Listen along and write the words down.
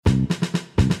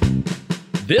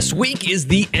This week is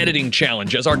the editing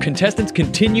challenge. As our contestants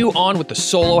continue on with the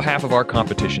solo half of our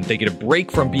competition, they get a break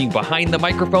from being behind the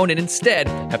microphone and instead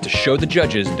have to show the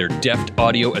judges their deft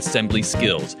audio assembly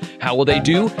skills. How will they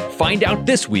do? Find out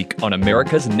this week on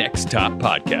America's Next Top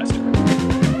Podcaster.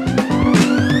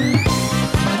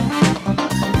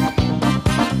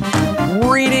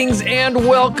 Greetings and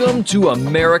welcome to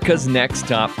America's Next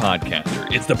Top Podcaster.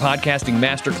 It's the podcasting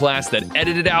masterclass that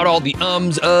edited out all the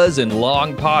ums, uhs, and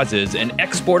long pauses and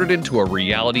exported into a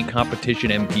reality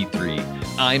competition MP3.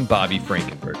 I'm Bobby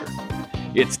Frankenberger.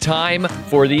 It's time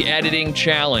for the editing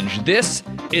challenge. This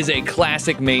is a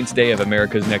classic mainstay of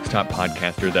America's Next Top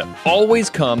Podcaster that always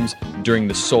comes during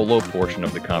the solo portion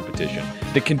of the competition.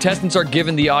 The contestants are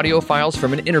given the audio files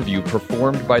from an interview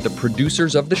performed by the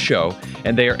producers of the show,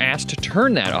 and they are asked to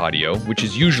turn that audio, which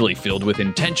is usually filled with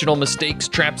intentional mistakes,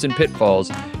 traps, and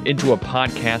pitfalls, into a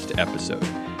podcast episode.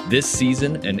 This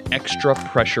season, an extra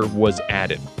pressure was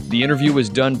added. The interview was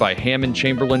done by Hammond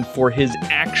Chamberlain for his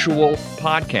actual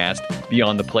podcast,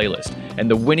 Beyond the Playlist, and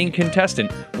the winning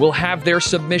contestant will have their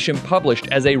submission published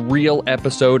as a real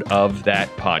episode of that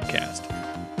podcast.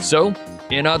 So,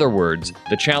 in other words,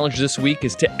 the challenge this week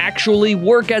is to actually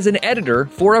work as an editor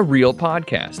for a real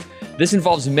podcast. This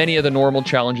involves many of the normal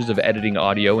challenges of editing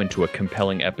audio into a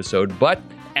compelling episode, but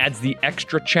adds the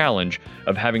extra challenge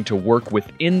of having to work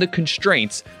within the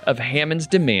constraints of Hammond's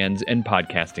demands and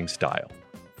podcasting style.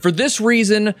 For this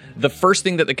reason, the first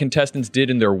thing that the contestants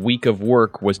did in their week of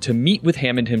work was to meet with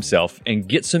Hammond himself and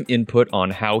get some input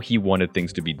on how he wanted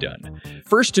things to be done.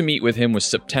 First to meet with him was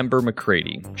September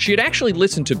McCready. She had actually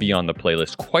listened to Beyond the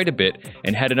Playlist quite a bit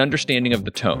and had an understanding of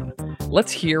the tone.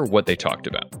 Let's hear what they talked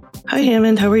about. Hi,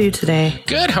 Hammond. How are you today?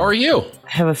 Good. How are you?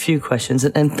 I have a few questions,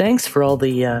 and thanks for all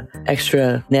the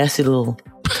extra nasty little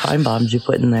time bombs you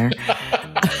put in there.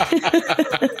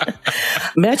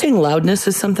 Matching loudness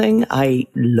is something I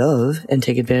love and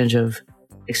take advantage of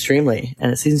extremely, and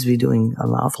it seems to be doing an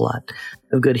awful lot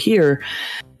of good here.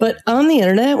 But on the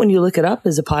internet, when you look it up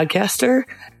as a podcaster,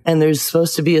 and there's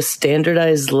supposed to be a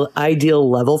standardized ideal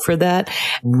level for that,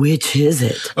 which is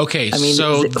it? Okay, I mean,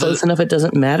 so is it close enough it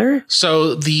doesn't matter?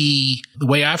 So the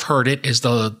way I've heard it is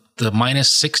the minus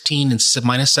 16 and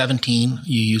minus 17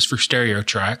 you use for stereo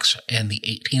tracks, and the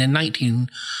 18 and 19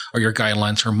 are your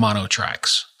guidelines for mono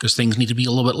tracks, because things need to be a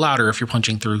little bit louder if you're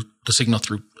punching through the signal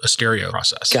through a stereo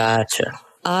process. Gotcha.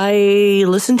 I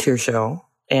listened to your show,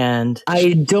 and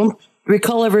I don't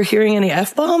recall ever hearing any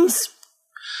F-bombs.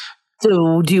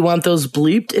 So do you want those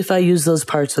bleeped if I use those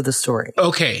parts of the story?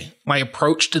 Okay. My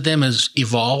approach to them has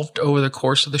evolved over the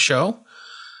course of the show.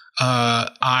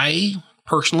 I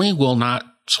personally will not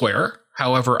swear.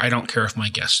 However, I don't care if my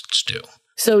guests do.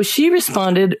 So she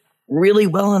responded really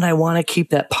well, and I want to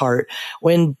keep that part.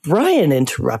 When Brian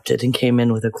interrupted and came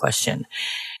in with a question,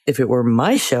 if it were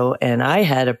my show and I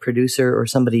had a producer or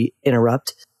somebody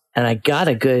interrupt and I got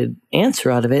a good answer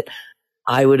out of it,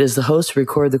 I would, as the host,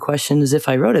 record the question as if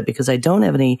I wrote it, because I don't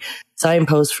have any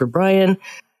signposts for Brian.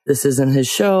 This isn't his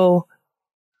show.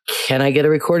 Can I get a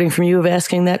recording from you of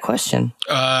asking that question?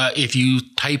 If you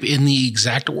type in the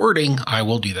exact wording, I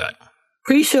will do that.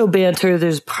 Pre-show banter,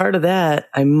 there's part of that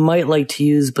I might like to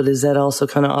use, but is that also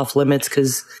kind of off limits?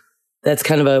 Because that's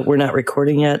kind of a we're not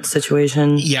recording yet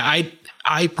situation. Yeah,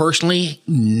 I personally,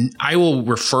 I will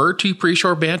refer to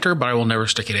pre-show banter, but I will never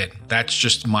stick it in. That's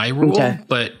just my rule. Okay.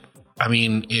 But I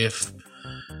mean, if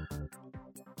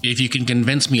you can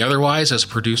convince me otherwise as a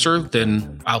producer,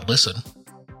 then I'll listen.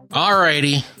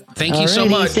 Alrighty. Thank you so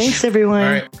much. Thanks, everyone. All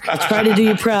right. I'll try to do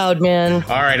you proud, man.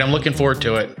 All right. I'm looking forward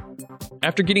to it.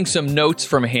 After getting some notes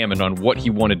from Hammond on what he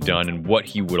wanted done and what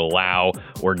he would allow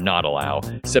or not allow,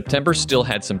 September still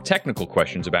had some technical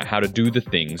questions about how to do the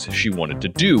things she wanted to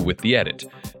do with the edit.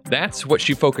 That's what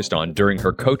she focused on during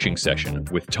her coaching session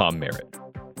with Tom Merritt.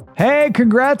 Hey,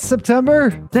 congrats,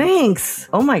 September. Thanks.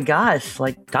 Oh my gosh,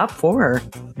 like top 4.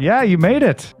 Yeah, you made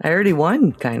it. I already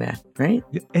won, kind of, right?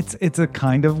 It's a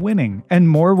kind of winning, and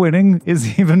more winning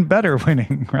is even better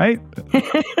winning, right?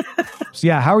 So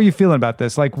yeah, how are you feeling about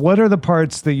this? Like, what are the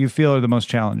parts that you feel are the most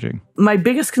challenging? My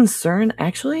biggest concern,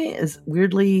 actually, is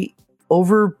weirdly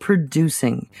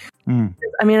overproducing.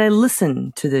 I mean, I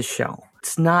listen to this show.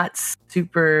 It's not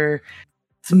super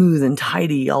smooth and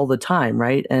tidy all the time,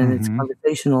 right? And it's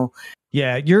conversational.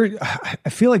 Yeah, I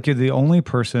feel like you're the only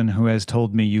person who has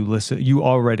told me you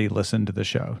already listened to the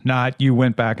show. Not you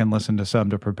went back and listened to some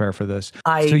to prepare for this.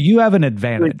 So you have an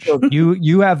advantage.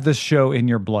 You have the show in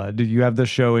your blood. You have the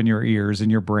show in your ears, in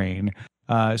your brain.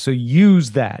 So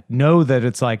use that. Know that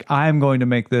it's like, I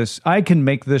can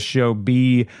make this show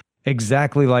be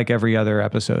exactly like every other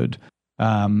episode.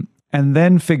 And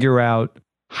then figure out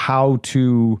how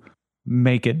to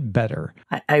make it better?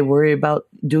 I worry about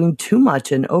doing too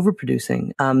much and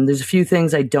overproducing. There's a few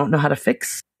things I don't know how to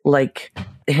fix, like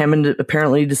Hammond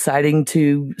apparently deciding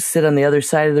to sit on the other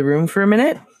side of the room for a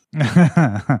minute.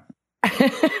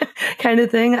 Kind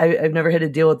of thing. I've never had to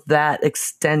deal with that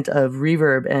extent of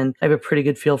reverb, and I have a pretty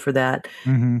good feel for that.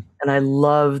 Mm-hmm. And I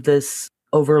love this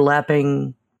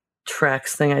overlapping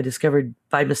tracks thing I discovered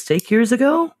by mistake years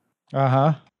ago.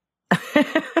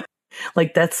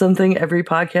 Like that's something every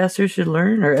podcaster should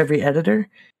learn, or every editor.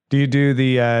 Do you do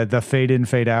the fade in,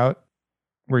 fade out,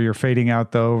 where you're fading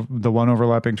out the one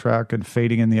overlapping track and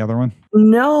fading in the other one?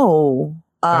 No.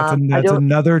 That's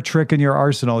another trick in your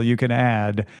arsenal you can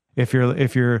add if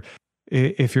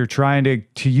you're trying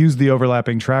to use the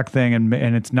overlapping track thing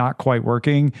and it's not quite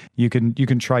working. You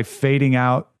can try fading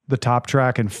out the top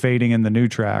track and fading in the new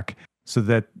track so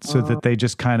that they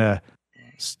just kind of,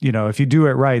 if you do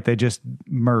it right, they just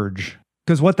merge.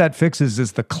 Because what that fixes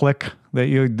is the click that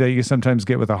you sometimes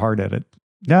get with a hard edit.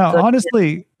 Now,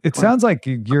 honestly, it sounds like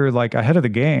you're like ahead of the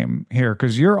game here,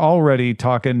 because you're already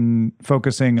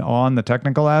focusing on the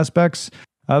technical aspects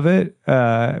of it,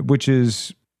 which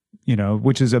is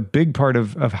a big part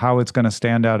of how it's going to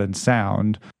stand out in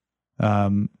sound.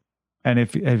 And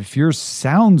if yours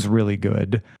sounds really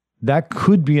good, that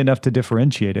could be enough to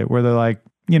differentiate it, where they're like,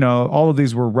 all of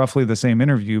these were roughly the same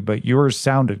interview, but yours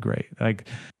sounded great. Like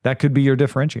that could be your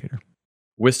differentiator.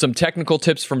 With some technical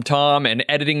tips from Tom and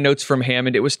editing notes from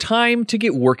Hammond, it was time to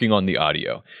get working on the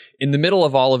audio. In the middle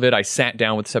of all of it, I sat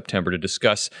down with September to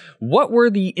discuss what were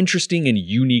the interesting and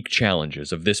unique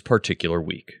challenges of this particular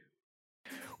week.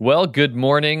 Well, good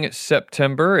morning,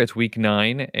 September. It's week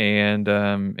 9,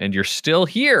 and you're still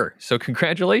here. So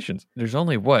congratulations. There's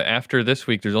only after this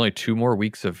week, there's only 2 more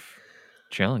weeks of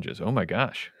challenges. Oh my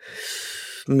gosh.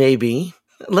 Maybe.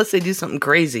 Unless they do something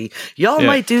crazy. Y'all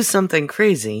might do something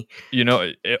crazy.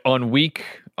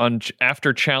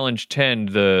 After challenge 10,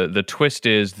 the twist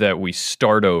is that we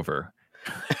start over.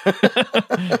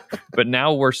 But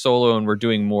now we're solo and we're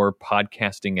doing more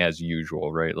podcasting as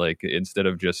usual, right? Like instead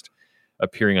of just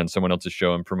appearing on someone else's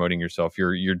show and promoting yourself,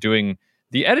 you're doing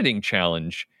the editing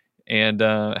challenge. And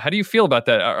how do you feel about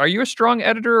that? Are you a strong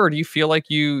editor, or do you feel like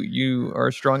you are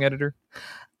a strong editor?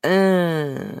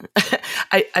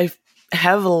 I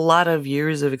have a lot of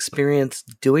years of experience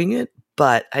doing it,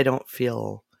 but I don't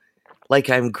feel like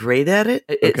I'm great at it.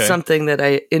 It's something that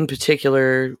I, in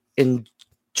particular, in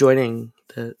joining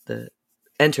the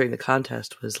entering the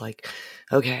contest, was like,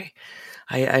 okay,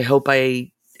 I hope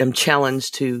I am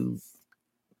challenged to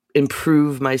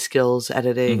improve my skills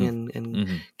editing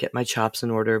and get my chops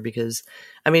in order, because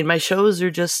I mean, my shows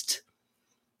are just,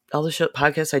 all the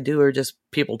podcasts I do are just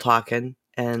people talking,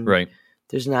 and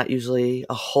there's not usually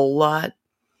a whole lot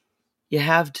you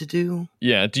have to do.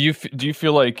 Yeah. Do you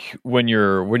feel like when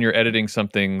you're editing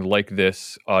something like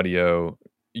this audio,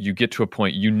 you get to a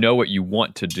point, what you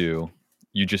want to do,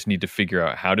 you just need to figure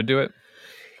out how to do it?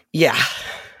 Yeah.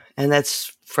 And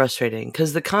that's frustrating,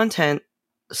 because the content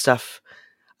stuff,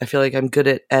 I feel like I'm good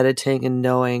at editing and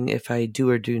knowing if I do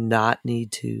or do not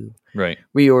need to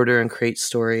reorder and create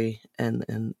story and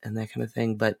that kind of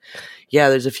thing. But yeah,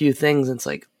 there's a few things, and it's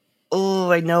like,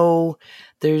 oh, I know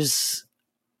there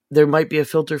might be a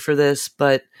filter for this,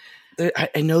 but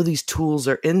I know these tools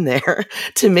are in there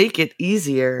to make it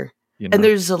easier. And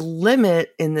there's a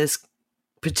limit in this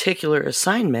particular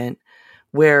assignment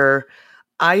where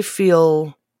I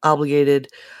feel obligated.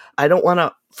 I don't want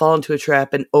to fall into a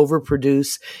trap and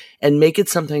overproduce and make it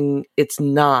something it's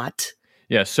not.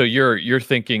 Yeah. So you're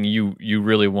thinking you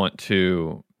really want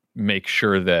to make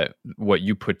sure that what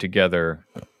you put together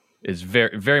is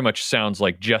very, very much sounds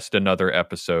like just another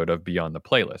episode of Beyond the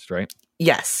Playlist, right?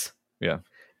 Yes. Yeah.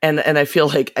 And I feel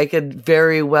like I could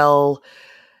very well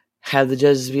have the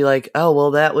judges be like, oh,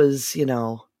 well, that was,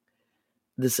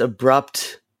 this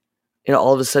abrupt,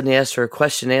 all of a sudden he asked for a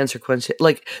question,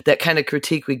 like that kind of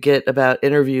critique we get about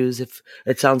interviews if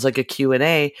it sounds like a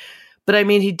Q&A. But I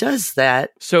mean, he does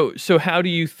that. So how do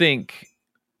you think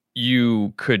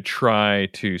you could try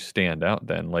to stand out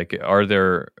then? Like,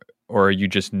 or are you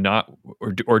just not,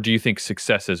 or do you think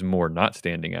success is more not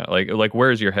standing out? Like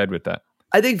where's your head with that?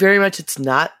 I think very much it's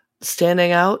not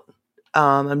standing out.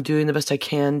 I'm doing the best I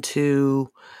can to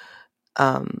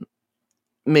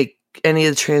make any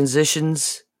of the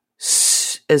transitions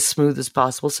as smooth as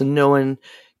possible so no one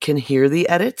can hear the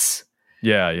edits.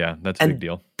 Yeah, that's a big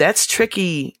deal. That's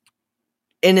tricky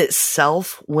in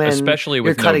itself especially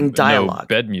with you're cutting dialogue.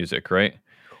 No bed music, right?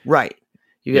 Right.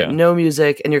 You get no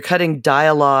music, and you're cutting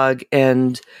dialogue,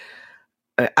 and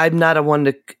I'm not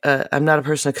a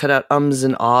person to cut out ums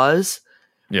and ahs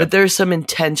But there's some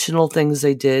intentional things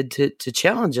they did to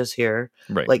challenge us here.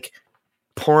 Right. Like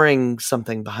pouring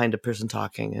something behind a person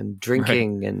talking and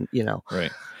drinking and,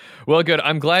 Right. Well, good.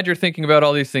 I'm glad you're thinking about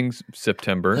all these things,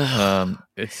 September.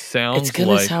 It sounds it's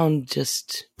going to sound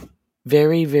just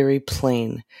very, very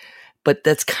plain, but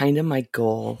that's kind of my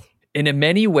goal. And in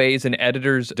many ways, an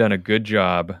editor's done a good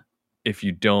job if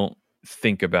you don't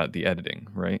think about the editing,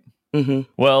 right? Mm-hmm.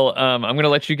 Well, I'm going to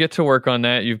let you get to work on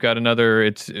that. You've got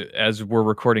as we're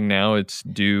recording now, it's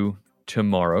due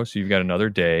tomorrow. So you've got another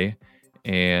day.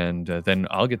 And then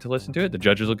I'll get to listen to it. The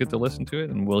judges will get to listen to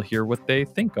it, and we'll hear what they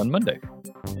think on Monday.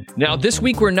 Now, this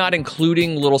week, we're not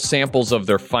including little samples of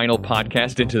their final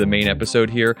podcast into the main episode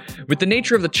here. With the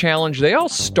nature of the challenge, they all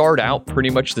start out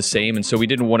pretty much the same, and so we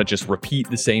didn't want to just repeat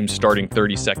the same starting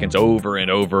 30 seconds over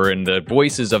and over, and the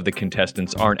voices of the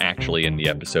contestants aren't actually in the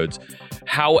episodes.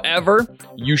 However,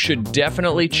 you should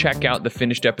definitely check out the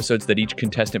finished episodes that each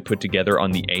contestant put together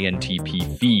on the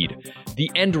ANTP feed. The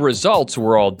end results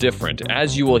were all different,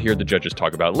 as you will hear the judges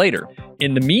talk about later.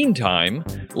 In the meantime,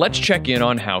 let's check in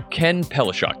on how Ken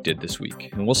Pelishok did this week.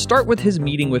 And we'll start with his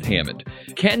meeting with Hammond.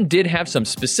 Ken did have some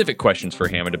specific questions for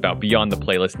Hammond about Beyond the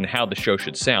Playlist and how the show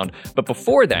should sound, but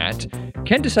before that,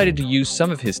 Ken decided to use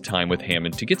some of his time with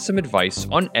Hammond to get some advice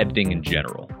on editing in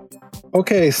general.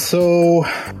 Okay, so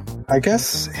I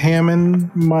guess,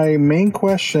 Hammond, my main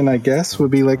question,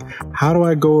 would be like, how do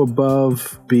I go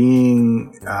above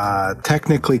being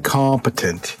technically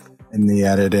competent in the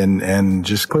edit and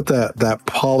just put that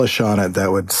polish on it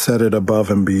that would set it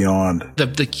above and beyond?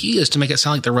 The key is to make it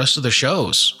sound like the rest of the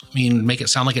shows. I mean, make it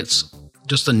sound like it's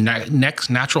just the next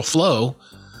natural flow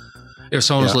if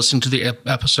someone was listening to the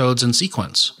episodes in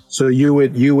sequence. So you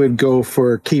would go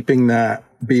for keeping that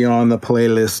Beyond the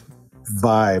Playlist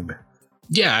vibe.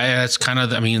 Yeah, that's kind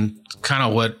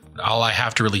of what all I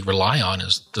have to really rely on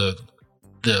is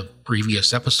the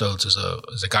previous episodes as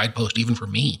a guidepost, even for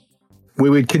me. We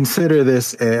would consider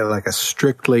this like a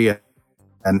strictly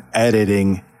an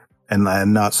editing and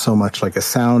not so much like a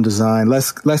sound design,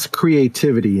 less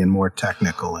creativity and more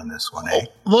technical in this one.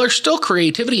 Well, there's still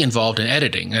creativity involved in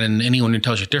editing, and anyone who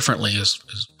tells you differently is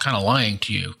kind of lying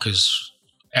to you, because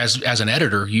as an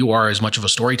editor, you are as much of a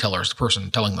storyteller as the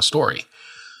person telling the story.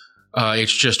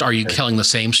 It's just, are you telling the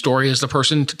same story as the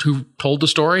person who told the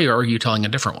story, or are you telling a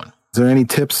different one? Is there any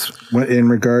tips in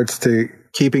regards to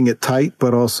keeping it tight,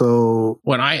 but also...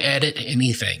 When I edit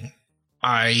anything,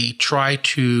 I try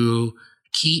to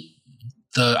keep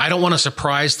I don't want to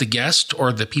surprise the guest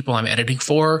or the people I'm editing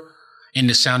for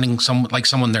into sounding like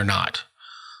someone they're not.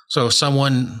 So if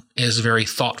someone is a very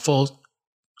thoughtful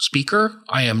speaker,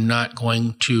 I am not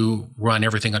going to run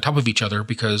everything on top of each other,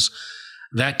 because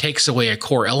that takes away a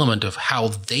core element of how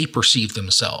they perceive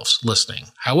themselves listening.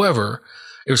 However,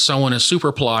 if someone is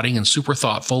super plotting and super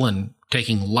thoughtful and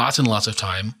taking lots and lots of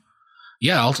time,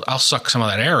 I'll suck some of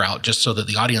that air out just so that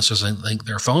the audience doesn't think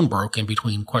their phone broke in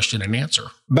between question and answer.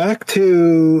 Back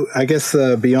to, I guess,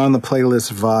 the Beyond the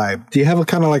Playlist vibe. Do you have a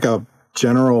kind of like a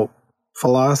general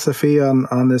philosophy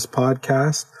on this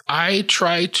podcast? I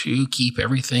try to keep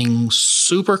everything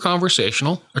super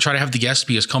conversational. I try to have the guests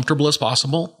be as comfortable as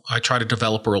possible. I try to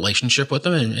develop a relationship with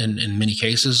them. And in many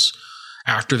cases,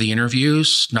 after the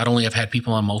interviews, not only have had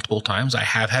people on multiple times, I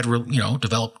have had,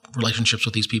 developed relationships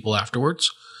with these people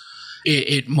afterwards.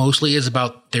 It mostly is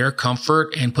about their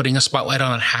comfort and putting a spotlight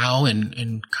on how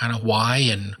and kind of why,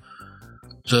 and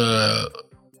the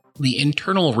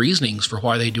internal reasonings for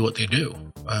why they do what they do.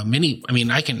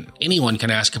 Anyone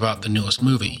can ask about the newest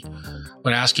movie,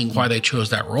 but asking why they chose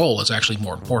that role is actually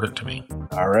more important to me.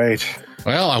 All right.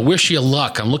 Well, I wish you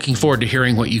luck. I'm looking forward to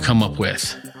hearing what you come up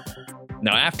with.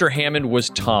 Now, after Hammond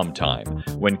was Tom time,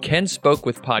 when Ken spoke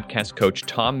with podcast coach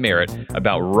Tom Merritt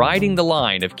about riding the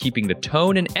line of keeping the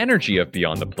tone and energy of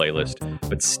Beyond the Playlist,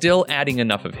 but still adding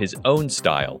enough of his own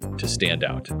style to stand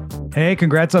out. Hey,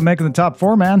 congrats on making the top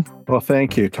 4, man. Well,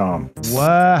 thank you, Tom.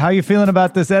 How you feeling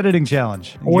about this editing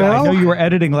challenge? Well, I know you were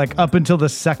editing like up until the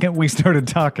second we started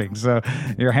talking, so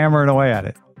you're hammering away at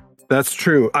it. That's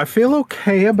true. I feel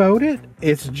okay about it.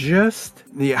 It's just,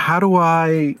 how do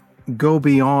I go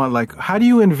beyond, like, how do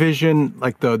you envision,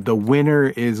 like, the winner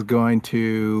is going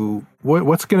to,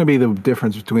 what's going to be the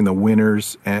difference between the winner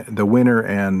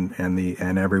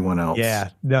and everyone else? Yeah,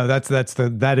 no,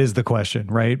 that is the question,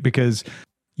 right? Because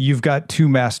you've got two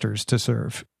masters to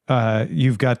serve.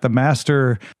 You've got the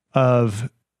master of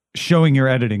showing your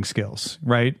editing skills,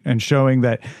 right? And showing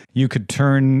that you could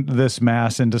turn this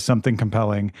mass into something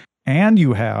compelling. And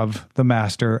you have the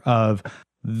master of,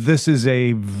 this is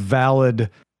a valid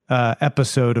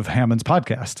episode of Hammond's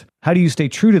podcast. How do you stay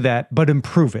true to that, but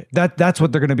improve it? That's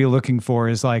what they're going to be looking for,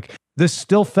 is like, this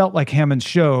still felt like Hammond's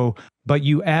show, but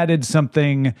you added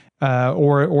something,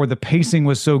 or the pacing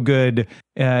was so good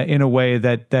in a way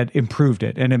that improved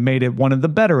it, and it made it one of the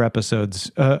better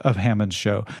episodes of Hammond's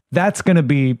show. That's going to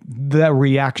be the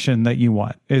reaction that you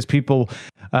want, is people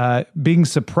being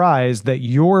surprised that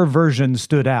your version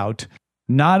stood out,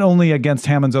 not only against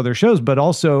Hammond's other shows, but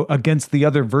also against the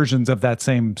other versions of that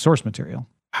same source material.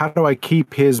 How do I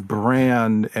keep his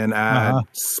brand and add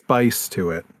spice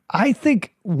to it? I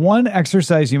think one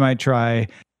exercise you might try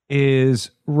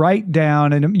is write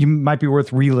down, and you might be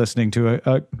worth re-listening to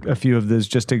a few of this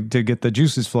just to get the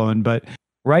juices flowing, but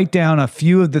write down a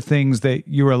few of the things that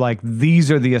you were like,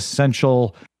 these are the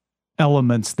essential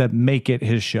elements that make it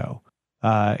his show.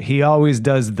 He always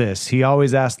does this. He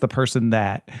always asks the person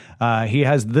that. He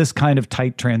has this kind of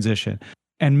tight transition.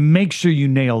 And make sure you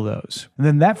nail those. And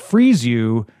then that frees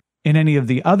you in any of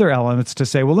the other elements to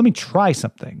say, well, let me try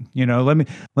something.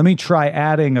 Let me try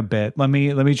adding a bit. Let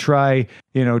me try,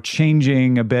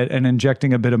 changing a bit and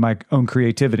injecting a bit of my own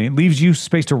creativity. It leaves you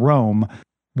space to roam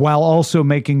while also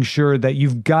making sure that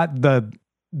you've got the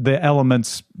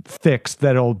elements fixed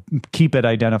that'll keep it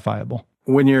identifiable.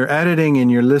 When you're editing and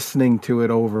you're listening to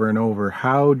it over and over,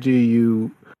 how do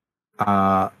you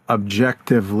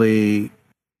objectively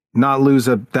not lose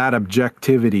that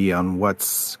objectivity on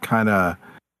what's kind of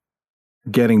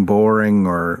getting boring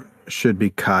or should be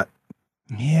cut?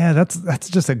 Yeah, that's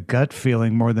just a gut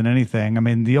feeling more than anything. I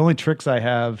mean, the only tricks I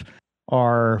have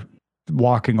are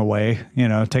walking away,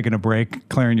 taking a break,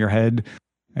 clearing your head.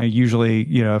 Usually,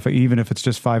 even if it's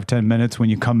just 5-10 minutes, when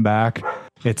you come back,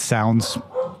 it sounds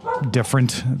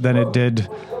different than it did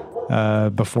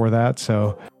before that.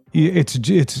 So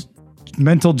it's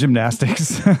mental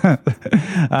gymnastics.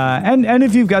 And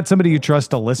if you've got somebody you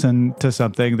trust to listen to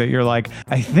something that you're like,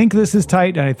 I think this is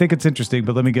tight and I think it's interesting,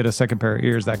 but let me get a second pair of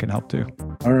ears, that can help too.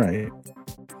 All right.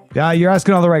 Yeah, you're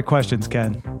asking all the right questions,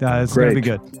 Ken. It's going to be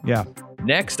good. Yeah.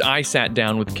 Next, I sat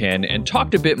down with Ken and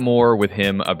talked a bit more with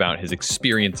him about his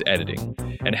experience editing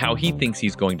and how he thinks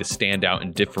he's going to stand out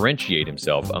and differentiate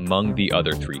himself among the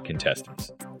other 3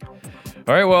 contestants.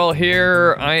 All right, well,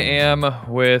 here I am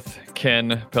with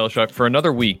Ken Pelshok for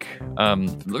another week.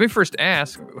 Let me first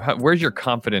ask, where's your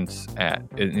confidence at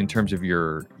in terms of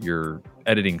your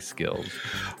editing skills?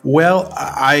 Well,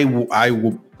 I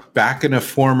back in a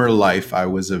former life, I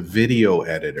was a video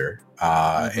editor,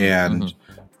 and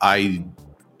I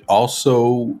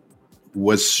also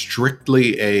was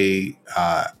strictly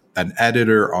an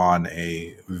editor on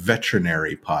a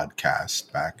veterinary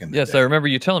podcast back in the day. I remember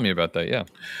you telling me about that, yeah.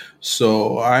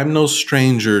 So I'm no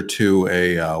stranger to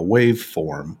a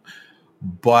waveform,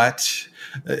 but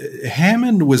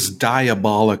Hammond was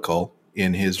diabolical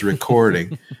in his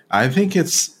recording. I think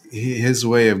it's his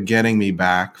way of getting me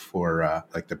back for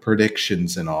like the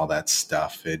predictions and all that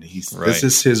stuff. And this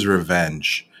is his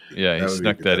revenge. Yeah, he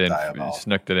snuck that in. He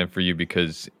snuck that in for you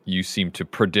because you seem to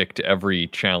predict every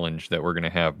challenge that we're going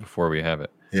to have before we have it.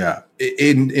 Yeah.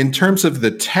 In terms of the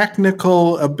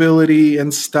technical ability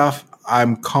and stuff,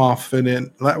 I'm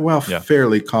confident,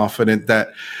 fairly confident that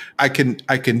I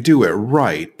can do it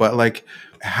right. But like,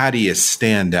 how do you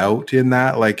stand out in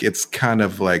that? Like, it's kind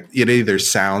of like it either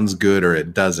sounds good or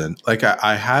it doesn't. Like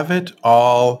I have it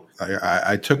all.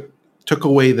 I took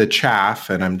away the chaff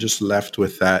and I'm just left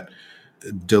with that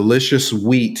delicious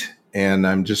wheat, and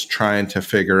I'm just trying to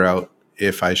figure out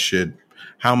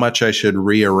how much I should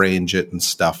rearrange it and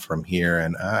stuff from here.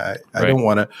 And I don't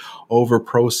want to over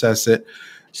process it.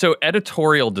 So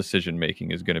editorial decision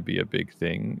making is going to be a big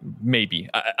thing. Maybe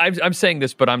I'm saying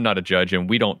this, but I'm not a judge, and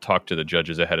we don't talk to the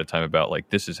judges ahead of time about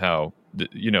like, this is how,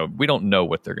 we don't know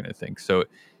what they're going to think. So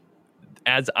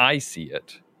as I see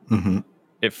it,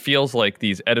 it feels like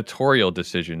these editorial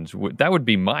decisions, that would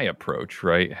be my approach,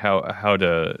 right? How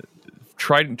to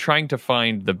trying to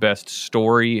find the best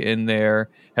story in there.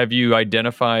 Have you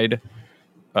identified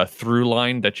a through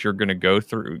line that you're going to go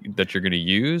through, that you're going to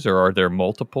use, or are there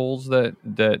multiples that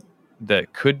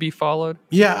could be followed?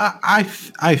 Yeah, I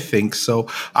think so.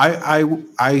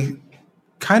 I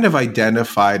kind of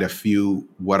identified a few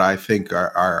what I think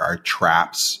are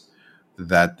traps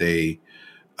that they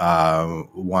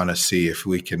want to see if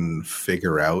we can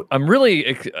figure out. I'm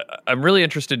really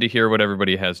interested to hear what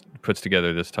everybody puts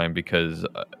together this time, because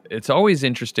it's always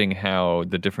interesting how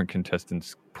the different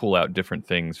contestants pull out different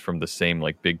things from the same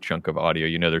like big chunk of audio.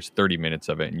 There's 30 minutes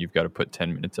of it and you've got to put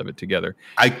 10 minutes of it together.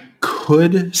 I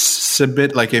could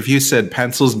submit, like if you said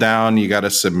pencils down, you got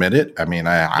to submit it. I mean,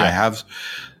 I have,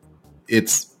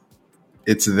 it's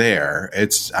it's there.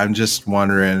 I'm just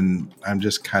wondering, I'm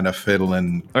just kind of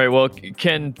fiddling. All right. Well,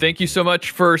 Ken, thank you so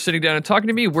much for sitting down and talking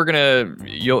to me.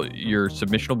 Your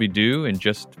submission will be due in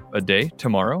just a day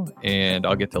tomorrow, and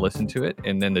I'll get to listen to it.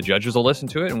 And then the judges will listen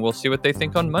to it, and we'll see what they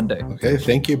think on Monday. Okay.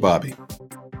 Thank you, Bobby.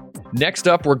 Next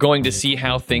up, we're going to see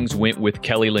how things went with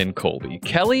Kelly Lynn Colby.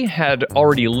 Kelly had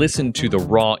already listened to the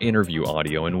raw interview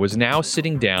audio and was now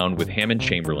sitting down with Hammond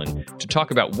Chamberlain to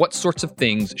talk about what sorts of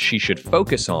things she should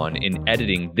focus on in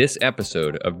editing this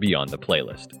episode of Beyond the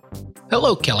Playlist.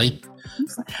 Hello, Kelly.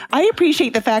 I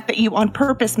appreciate the fact that you on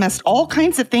purpose messed all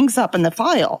kinds of things up in the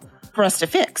file for us to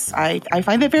fix. I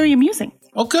find that very amusing.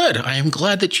 Oh, good. I am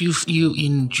glad that you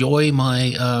enjoy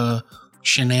my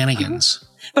shenanigans.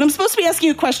 But I'm supposed to be asking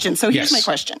you a question, so here's my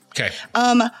question. Okay.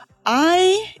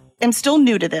 I am still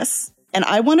new to this, and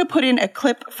I want to put in a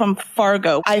clip from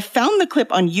Fargo. I found the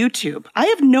clip on YouTube. I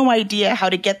have no idea how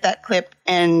to get that clip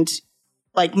and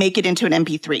make it into an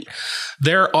MP3.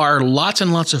 There are lots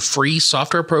and lots of free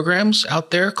software programs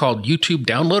out there called YouTube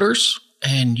downloaders,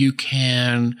 and you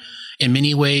can, in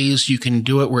many ways, you can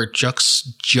do it where it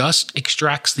just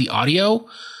extracts the audio,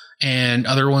 and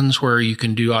other ones where you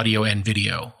can do audio and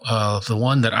video. The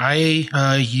one that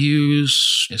I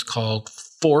use is called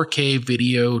 4K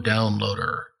Video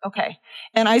Downloader. Okay.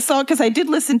 And I saw, because I did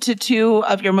listen to 2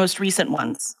 of your most recent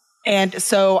ones. And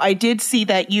so I did see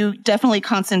that you definitely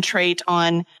concentrate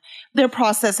on their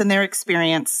process and their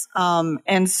experience.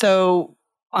 And so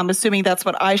I'm assuming that's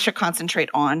what I should concentrate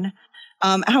on.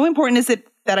 How important is it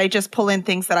that I just pull in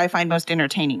things that I find most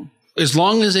entertaining? As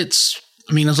long as it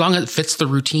fits the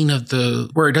routine of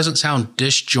where it doesn't sound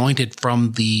disjointed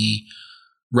from the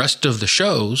rest of the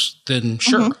shows, then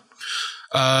sure. Mm-hmm.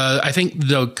 I think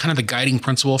the guiding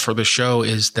principle for the show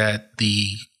is that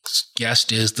the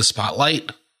guest is the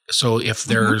spotlight. So if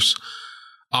there's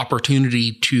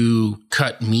opportunity to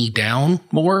cut me down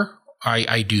more,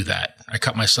 I do that. I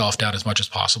cut myself down as much as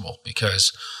possible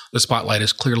because the spotlight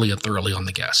is clearly and thoroughly on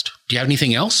the guest. Do you have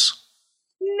anything else?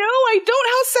 No, I don't.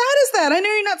 How sad is that? I know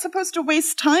you're not supposed to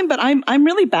waste time, but I'm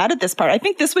really bad at this part. I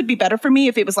think this would be better for me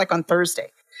if it was on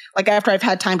Thursday. After I've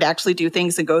had time to actually do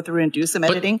things and go through and do some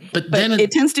editing. But then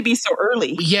it tends to be so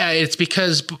early. Yeah, it's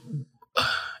because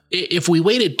if we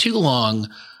waited too long,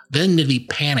 then there'd be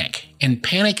panic. And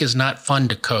panic is not fun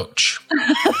to coach.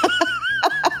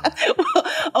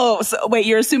 Oh, so wait,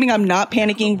 you're assuming I'm not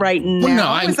panicking right now?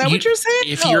 Well, no, is that what you're saying?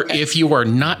 If you are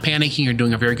not panicking, you're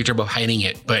doing a very good job of hiding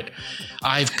it. But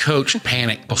I've coached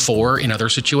panic before in other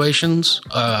situations.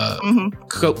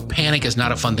 Panic is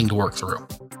not a fun thing to work through.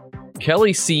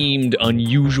 Kelly seemed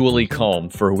unusually calm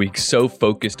for a week so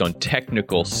focused on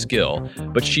technical skill,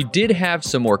 but she did have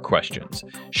some more questions.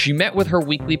 She met with her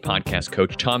weekly podcast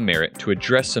coach, Tom Merritt, to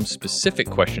address some specific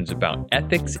questions about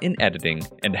ethics in editing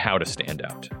and how to stand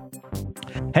out.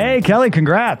 Hey, Kelly,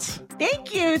 congrats.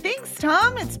 Thank you. Thanks,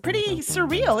 Tom. It's pretty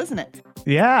surreal, isn't it?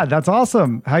 Yeah, that's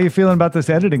awesome. How are you feeling about this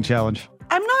editing challenge?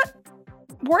 I'm not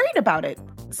worried about it.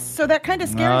 So that kind of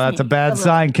scares me. That's a bad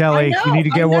sign, Kelly. You need to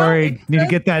get worried. You need to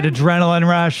get that adrenaline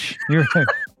rush.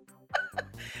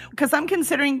 Because I'm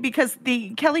considering, because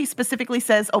Kelly specifically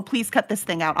says, oh, please cut this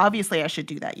thing out. Obviously, I should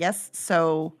do that. Yes.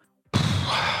 So.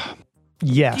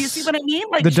 Yes. Do you see what I mean?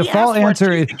 The default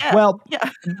answer is,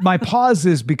 my pause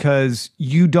is because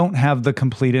you don't have the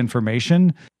complete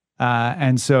information.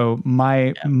 And so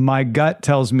my gut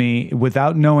tells me,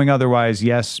 without knowing otherwise,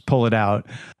 yes, pull it out.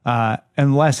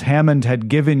 Unless Hammond had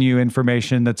given you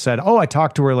information that said, oh, I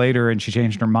talked to her later and she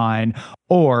changed her mind.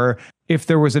 Or if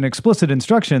there was an explicit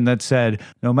instruction that said,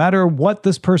 no matter what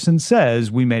this person says,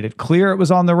 we made it clear it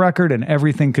was on the record and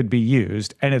everything could be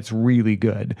used. And it's really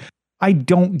good. I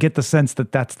don't get the sense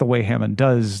that that's the way Hammond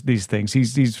does these things.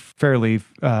 He's fairly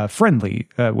friendly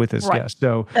with his guests.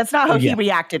 So that's not how he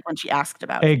reacted when she asked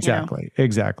about it.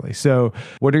 Exactly. So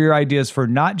what are your ideas for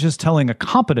not just telling a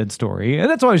competent story? And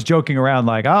that's always joking around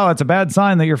like, oh, it's a bad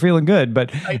sign that you're feeling good.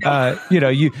 But,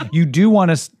 you do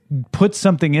want to put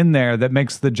something in there that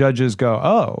makes the judges go,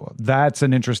 oh, that's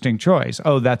an interesting choice.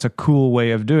 Oh, that's a cool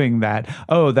way of doing that.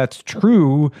 Oh, that's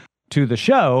true to the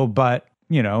show, but,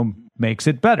 makes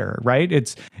it better, right?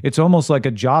 It's almost like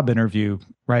a job interview,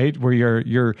 right? Where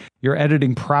your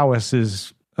editing prowess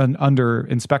is under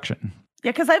inspection.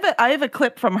 Yeah, because I have a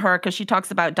clip from her because she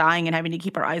talks about dying and having to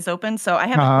keep her eyes open. So I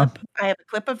have a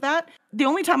clip of that. The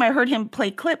only time I heard him play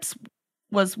clips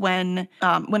was when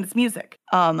it's music.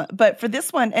 But for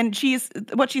this one, and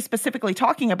what she's specifically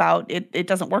talking about, it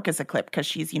doesn't work as a clip because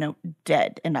she's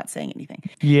dead and not saying anything.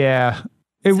 Yeah,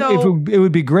 it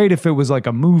would be great if it was like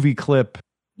a movie clip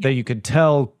that you could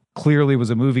tell clearly was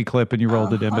a movie clip and you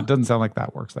rolled it in, but it doesn't sound like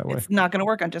that works that way. It's not going to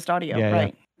work on just audio,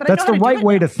 right? That's the right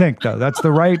way to think, though. That's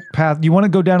the right path. You want to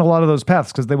go down a lot of those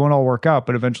paths because they won't all work out,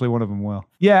 but eventually one of them will.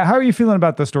 Yeah. How are you feeling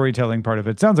about the storytelling part of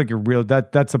it? Sounds like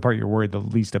that's the part you're worried the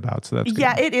least about. So that's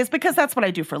good. It is, because that's what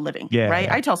I do for a living. Yeah. Right.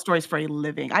 Yeah. I tell stories for a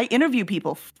living. I interview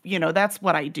people. That's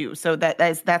what I do. So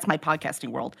that's my podcasting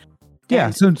world. Yeah.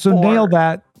 So nail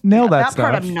that stuff. That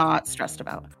part I'm not stressed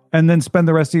about. And then spend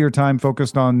the rest of your time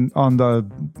focused on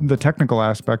the technical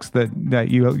aspects that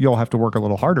you'll have to work a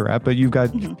little harder at, but you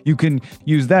can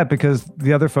use that because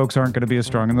the other folks aren't going to be as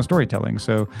strong in the storytelling.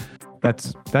 So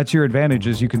that's your advantage,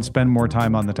 is you can spend more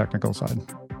time on the technical side.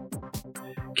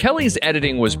 Kelly's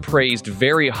editing was praised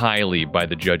very highly by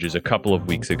the judges a couple of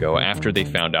weeks ago after they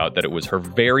found out that it was her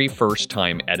very first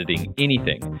time editing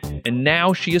anything. And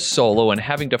now she is solo and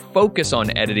having to focus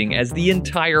on editing as the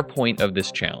entire point of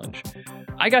this challenge.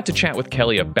 I got to chat with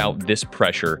Kelly about this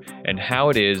pressure and how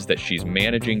it is that she's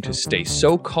managing to stay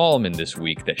so calm in this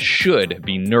week that should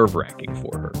be nerve-wracking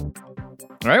for her.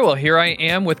 All right, well, here I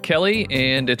am with Kelly,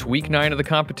 and it's week 9 of the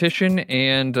competition,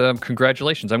 and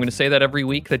congratulations. I'm going to say that every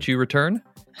week that you return.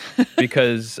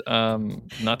 Because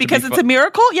it's a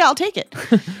miracle. Yeah, I'll take it.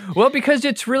 Well, because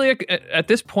it's really at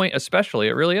this point, especially,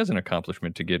 it really is an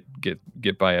accomplishment to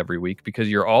get by every week, because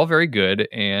you're all very good,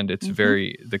 and it's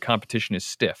the competition is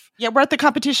stiff. Yeah, we're at the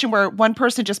competition where one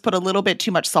person just put a little bit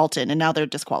too much salt in, and now they're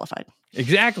disqualified.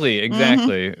 Exactly.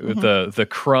 The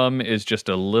crumb is just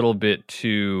a little bit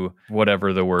too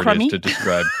whatever the word crummy? Is to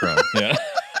describe crumb. Yeah.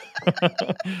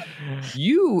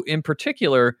 You, in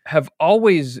particular, have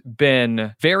always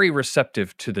been very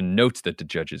receptive to the notes that the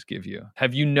judges give you.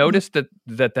 Have you noticed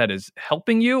that is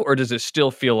helping you, or does it still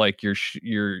feel like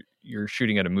you're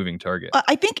shooting at a moving target?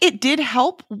 I think it did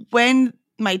help when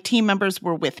my team members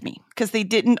were with me, because they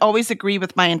didn't always agree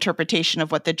with my interpretation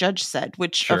of what the judge said,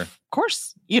 which of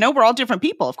course, we're all different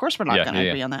people. Of course, we're not going to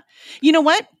agree on that. You know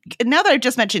what? Now that I've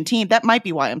just mentioned team, that might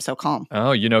be why I'm so calm.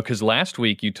 Oh, because last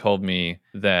week you told me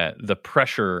that the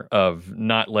pressure of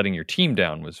not letting your team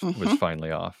down was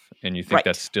finally off. And you think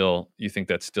that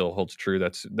still holds true?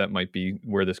 That might be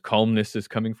where this calmness is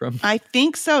coming from? I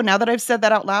think so. Now that I've said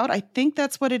that out loud, I think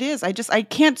that's what it is. I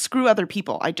can't screw other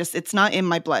people. It's not in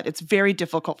my blood. It's very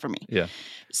difficult for me. Yeah.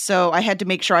 So I had to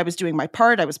make sure I was doing my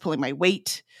part. I was pulling my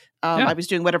weight. I was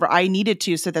doing whatever I needed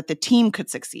to so that the team could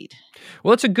succeed.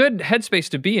 Well, it's a good headspace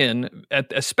to be in,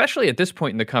 especially at this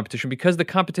point in the competition, because the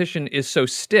competition is so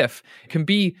stiff. It can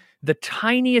be the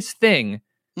tiniest thing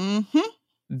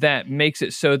that makes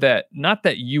it so that not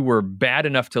that you were bad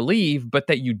enough to leave, but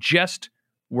that you just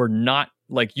were not,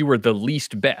 like, you were the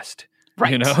least best.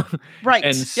 Right. Right.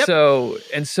 And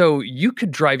so you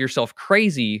could drive yourself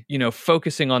crazy,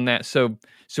 focusing on that. So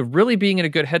really being in a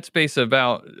good headspace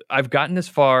about, I've gotten this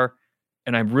far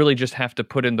and I really just have to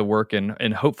put in the work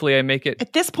and hopefully I make it.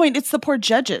 At this point, it's the poor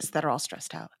judges that are all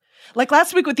stressed out. Like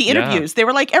last week with the interviews, they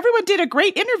were like, everyone did a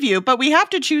great interview, but we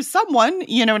have to choose someone.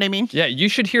 You know what I mean? Yeah, you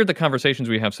should hear the conversations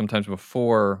we have sometimes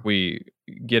before we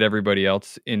get everybody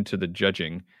else into the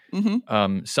judging.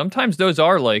 Sometimes those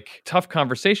are like tough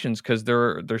conversations because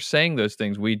they're saying those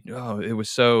things. It was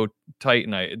so tight,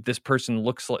 and this person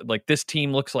looks like this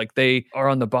team looks like they are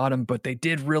on the bottom, but they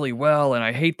did really well. And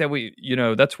I hate that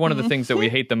that's one of the things that we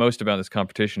hate the most about this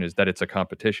competition is that it's a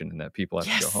competition and that people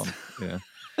have to go home. Yeah.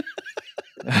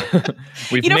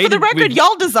 For the record,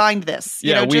 y'all designed this.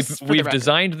 Yeah, we've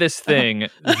designed this thing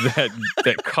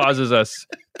that causes us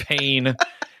pain,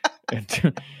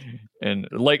 and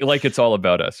like it's all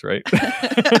about us, right?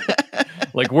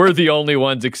 Like we're the only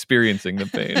ones experiencing the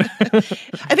pain.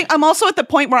 I think I'm also at the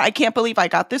point where I can't believe I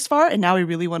got this far, and now I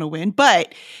really want to win.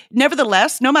 But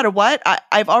nevertheless, no matter what,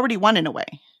 I've already won in a way.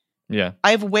 Yeah,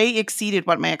 I've way exceeded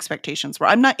what my expectations were.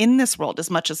 I'm not in this world as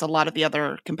much as a lot of the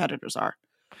other competitors are.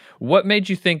 What made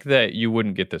you think that you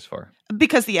wouldn't get this far?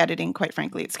 Because the editing, quite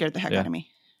frankly, it scared the heck out of me.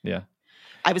 Yeah.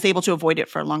 I was able to avoid it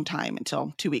for a long time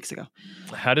until 2 weeks ago.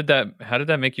 How did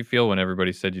that make you feel when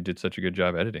everybody said you did such a good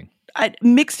job editing?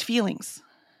 Mixed feelings.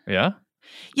 Yeah?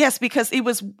 Yes, because it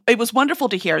was wonderful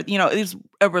to hear. It was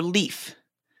a relief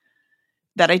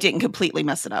that I didn't completely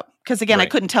mess it up. Because again, I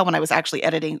couldn't tell when I was actually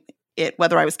editing it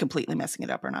whether I was completely messing it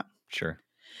up or not. Sure.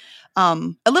 A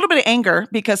little bit of anger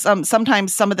because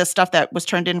sometimes some of the stuff that was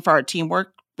turned in for our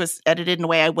teamwork was edited in a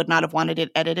way I would not have wanted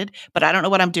it edited, but I don't know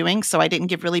what I'm doing, so I didn't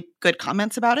give really good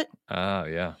comments about it. Oh,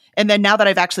 yeah. And then now that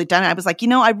I've actually done it, I was like,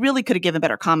 I really could have given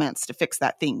better comments to fix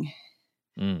that thing.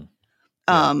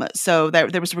 So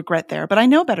there was regret there, but I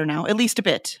know better now, at least a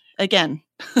bit. Again,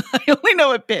 I only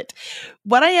know a bit.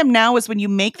 What I am now is when you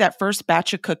make that first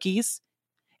batch of cookies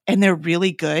and they're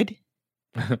really good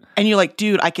and you're like,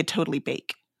 dude, I could totally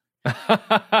bake.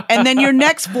 And then your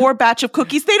next 4 batch of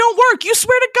cookies, they don't work. You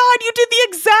swear to God, you did the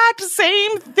exact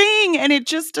same thing and it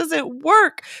just doesn't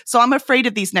work. So I'm afraid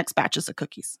of these next batches of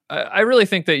cookies. I really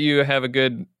think that you have a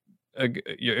good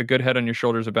head on your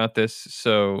shoulders about this.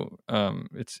 So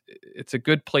it's a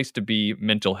good place to be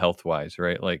mental health wise,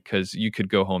 right? Like, because you could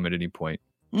go home at any point.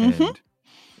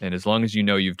 And as long as you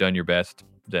know you've done your best,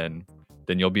 then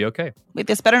you'll be okay. Wait,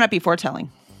 this better not be foretelling.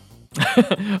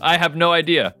 I have no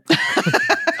idea.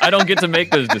 I don't get to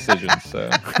make those decisions. So.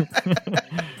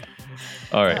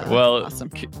 All right. Well, awesome.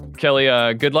 Kelly,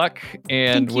 good luck,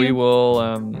 and we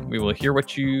will hear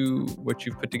what you've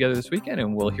put together this weekend,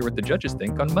 and we'll hear what the judges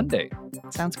think on Monday.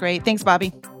 Sounds great. Thanks,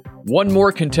 Bobby. One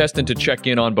more contestant to check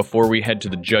in on before we head to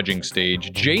the judging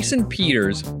stage. Jason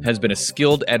Peters has been a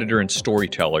skilled editor and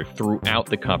storyteller throughout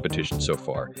the competition so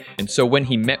far. And so when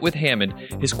he met with Hammond,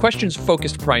 his questions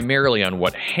focused primarily on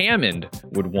what Hammond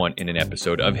would want in an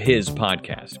episode of his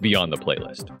podcast, Beyond the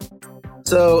Playlist.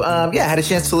 So, I had a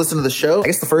chance to listen to the show. I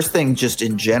guess the first thing just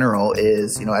in general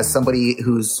is, as somebody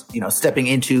who's, stepping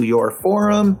into your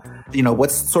forum,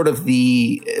 what's sort of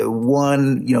the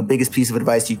one, biggest piece of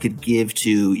advice you would give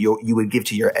to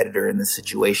your editor in this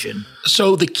situation?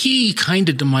 So the key kind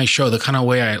of to my show, the kind of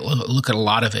way I look at a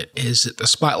lot of it, is that the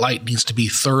spotlight needs to be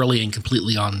thoroughly and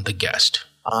completely on the guest.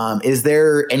 Is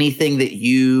there anything that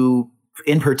you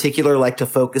in particular like to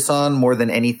focus on more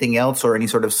than anything else, or any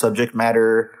sort of subject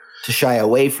matter to shy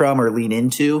away from or lean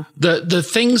into? The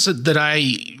things that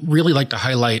I really like to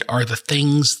highlight are the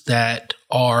things that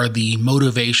are the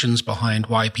motivations behind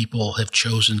why people have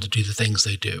chosen to do the things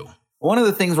they do. One of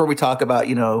the things where we talk about,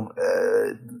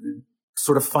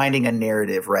 sort of finding a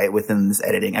narrative, right, within this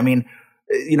editing. I mean,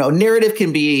 narrative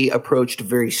can be approached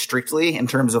very strictly in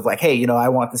terms of like, hey, I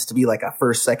want this to be like a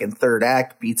first, second, third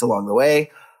act, beats along the way.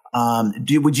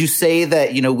 Would you say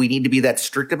that, we need to be that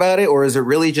strict about it? Or is it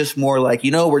really just more like,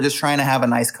 we're just trying to have a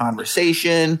nice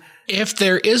conversation? If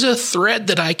there is a thread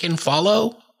that I can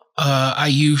follow, I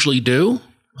usually do.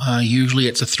 Usually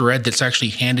it's a thread that's actually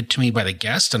handed to me by the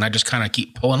guest, and I just kind of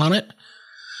keep pulling on it.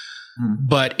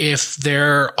 But if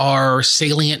there are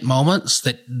salient moments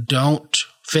that don't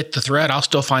fit the thread, I'll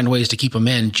still find ways to keep them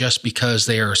in just because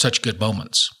they are such good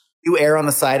moments. You err on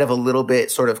the side of a little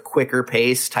bit sort of quicker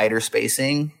pace, tighter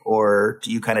spacing, or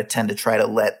do you kind of tend to try to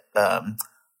let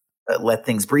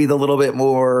things breathe a little bit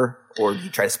more, or do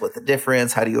you try to split the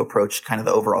difference? How do you approach kind of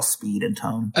the overall speed and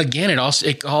tone? Again, it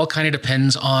all kind of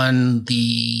depends on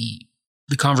the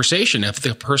conversation. If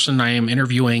the person I am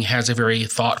interviewing has a very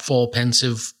thoughtful,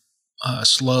 pensive,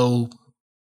 slow,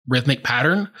 rhythmic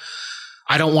pattern,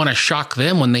 I don't want to shock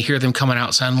them when they hear them coming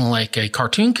out sounding like a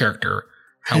cartoon character.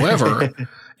 However,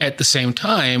 at the same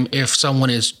time, if someone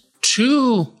is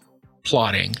too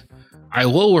plotting, I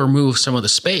will remove some of the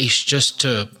space just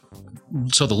so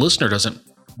the listener doesn't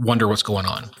wonder what's going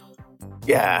on.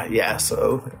 Yeah.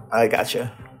 So I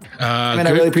gotcha. I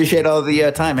really appreciate all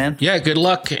the time, man. Yeah, good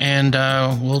luck, and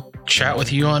we'll chat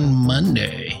with you on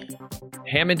Monday.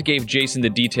 Hammond gave Jason the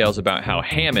details about how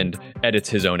Hammond edits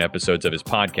his own episodes of his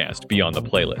podcast, Beyond the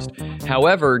Playlist.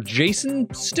 However, Jason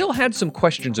still had some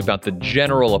questions about the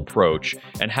general approach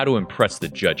and how to impress the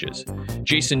judges.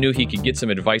 Jason knew he could get some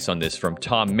advice on this from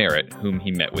Tom Merritt, whom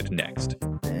he met with next.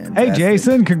 Fantastic. Hey,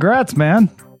 Jason, congrats, man.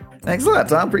 Thanks a lot,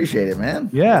 Tom. Appreciate it, man.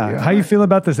 Yeah. How you feel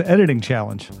about this editing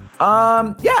challenge?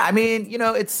 I mean,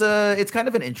 it's kind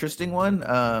of an interesting one.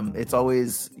 It's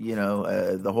always,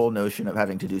 the whole notion of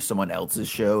having to do someone else's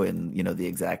show in, the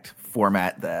exact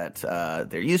format that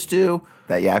they're used to.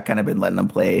 That, I've kind of been letting them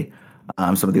play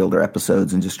some of the older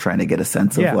episodes and just trying to get a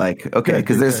sense of like, okay,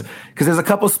 because there's a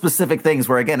couple specific things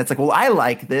where, again, it's like, well, I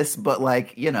like this, but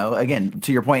like, again,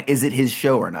 to your point, is it his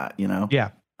show or not,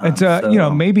 Yeah. It's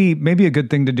maybe a good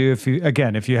thing to do if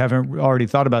you haven't already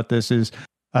thought about this is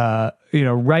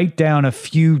write down a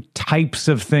few types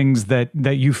of things that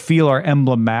you feel are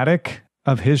emblematic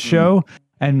of his show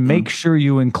and make sure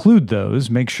you include those.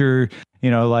 Make sure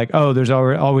there's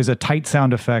always a tight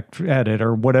sound effect edit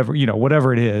or whatever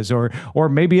it is, or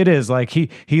maybe it is like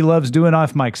he loves doing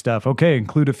off mic stuff. Okay,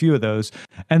 include a few of those,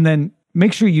 and then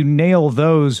make sure you nail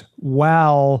those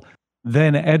while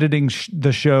then editing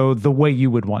the show the way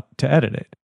you would want to edit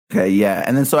it. Okay, yeah.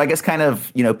 And then so I guess kind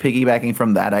of, piggybacking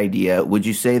from that idea, would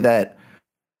you say that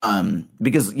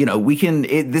because,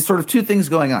 there's sort of two things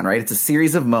going on, right? It's a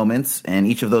series of moments, and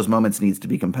each of those moments needs to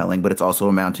be compelling, but it's also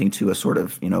amounting to a sort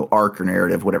of, arc or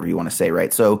narrative, whatever you want to say,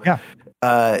 right? So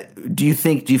do you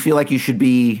feel like you should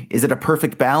be, is it a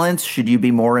perfect balance? Should you be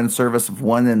more in service of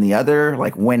one than the other?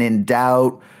 Like when in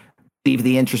doubt, leave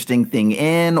the interesting thing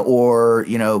in, or,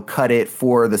 cut it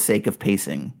for the sake of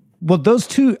pacing? Well, those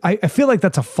two, I feel like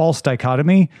that's a false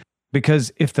dichotomy.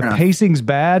 because if the pacing's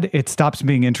bad, it stops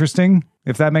being interesting,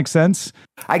 if that makes sense.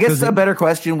 I guess a better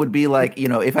question would be like,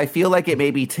 if I feel like it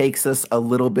maybe takes us a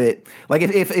little bit, like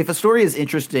if a story is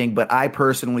interesting, but I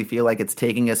personally feel like it's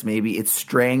taking us, maybe it's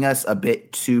straying us a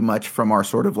bit too much from our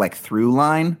sort of like through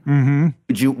line.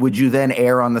 Mm-hmm. Would you then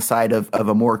err on the side of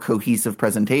a more cohesive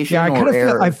presentation? Yeah,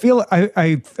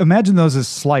 I imagine those as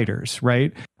sliders,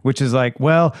 right? Which is like,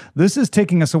 well, this is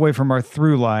taking us away from our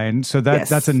through line, so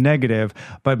that's a negative.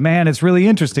 But man, it's really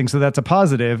interesting, so that's a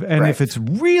positive. And if it's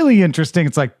really interesting,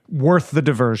 it's like worth the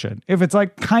diversion. If it's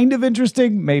like kind of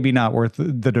interesting, maybe not worth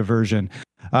the diversion.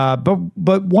 But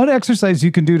one exercise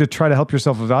you can do to try to help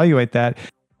yourself evaluate that: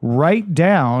 write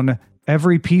down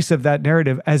every piece of that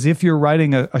narrative as if you're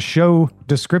writing a show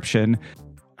description.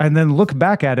 And then look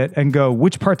back at it and go,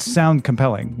 which parts sound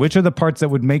compelling? Which are the parts that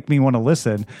would make me want to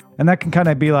listen? And that can kind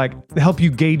of be like, help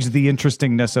you gauge the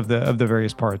interestingness of the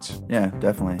various parts. Yeah,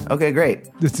 definitely. Okay, great.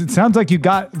 It sounds like you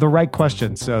got the right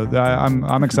question, so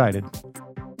I'm excited.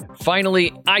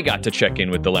 Finally, I got to check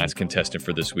in with the last contestant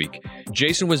for this week.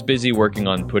 Jason was busy working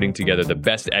on putting together the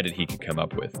best edit he could come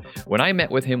up with. When I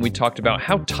met with him, we talked about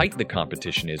how tight the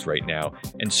competition is right now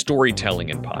and storytelling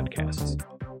in podcasts.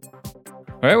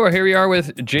 All right, well, here we are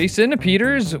with Jason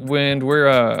Peters, when we're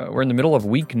in the middle of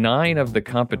week 9 of the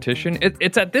competition.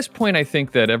 It's at this point, I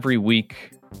think, that every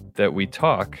week that we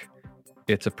talk,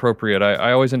 it's appropriate.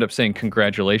 I always end up saying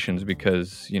congratulations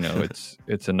because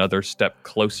it's another step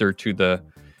closer to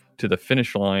the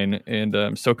finish line,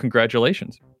 and so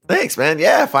congratulations. Thanks, man.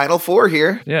 Yeah, Final Four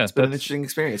here. Yeah, it's been an interesting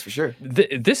experience for sure.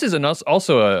 This is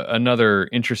also another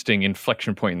interesting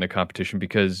inflection point in the competition,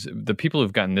 because the people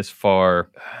who've gotten this far,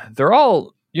 they're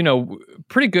all,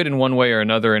 pretty good in one way or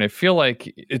another. And I feel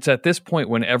like it's at this point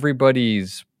when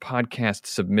everybody's podcast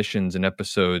submissions and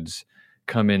episodes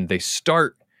come in, they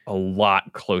start a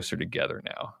lot closer together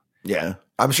now. Yeah.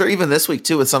 I'm sure even this week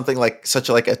too, with something like such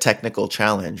a technical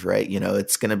challenge, right?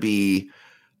 It's going to be,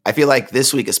 I feel like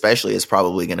this week especially is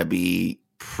probably going to be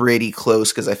pretty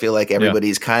close, because I feel like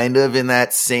everybody's kind of in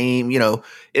that same,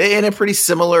 in a pretty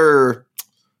similar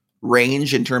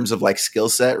range in terms of like skill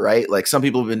set, right? Like some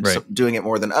people have been doing it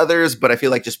more than others, but I feel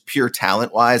like just pure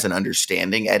talent wise and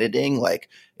understanding editing, like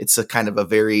it's a kind of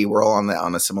we're all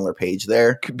on a similar page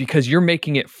there. Because you're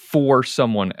making it for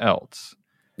someone else.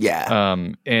 Yeah.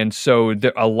 And so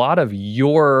a lot of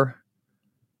your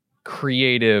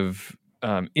creative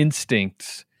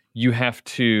instincts, you have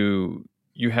to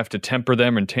temper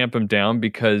them and tamp them down,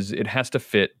 because it has to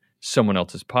fit someone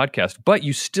else's podcast, but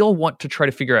you still want to try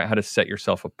to figure out how to set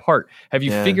yourself apart. Have you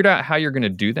figured out how you're going to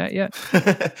do that yet?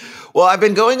 Well, I've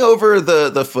been going over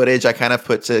the footage. I kind of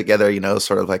put together,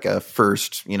 sort of like a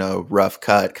first, rough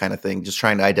cut kind of thing, just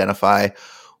trying to identify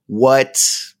what,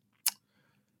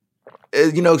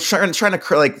 trying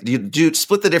to like do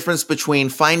split the difference between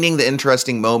finding the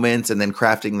interesting moments and then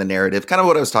crafting the narrative. Kind of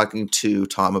what I was talking to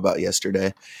Tom about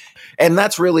yesterday. And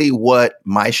that's really what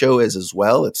my show is as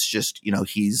well. It's just,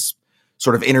 he's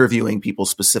sort of interviewing people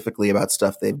specifically about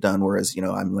stuff they've done, whereas,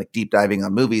 I'm like deep diving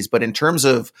on movies. But in terms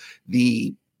of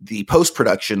the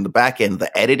post-production, the back end,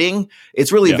 the editing,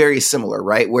 it's really very similar,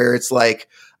 right? Where it's like,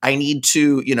 I need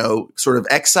to, sort of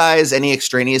excise any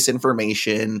extraneous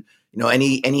information,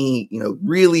 any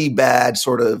really bad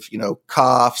sort of,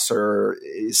 coughs or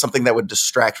something that would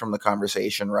distract from the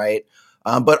conversation, right?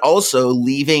 But also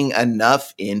leaving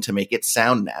enough in to make it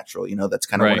sound natural. That's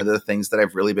kind of one of the things that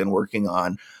I've really been working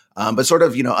on. But sort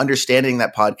of, understanding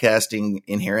that podcasting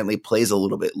inherently plays a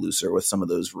little bit looser with some of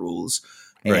those rules,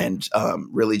 and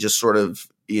really just sort of,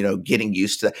 getting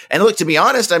used to that. And look, to be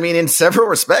honest, I mean, in several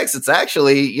respects, it's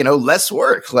actually, less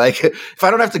work. Like if I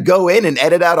don't have to go in and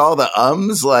edit out all the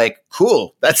ums, like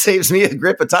cool, that saves me a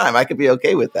grip of time. I could be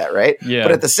okay with that. Right. Yeah.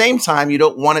 But at the same time, you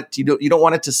don't want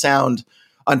it to sound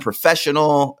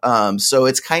unprofessional. So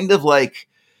it's kind of like,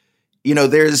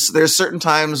 there's certain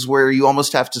times where you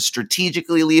almost have to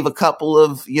strategically leave a couple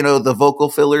of, the vocal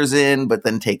fillers in, but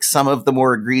then take some of the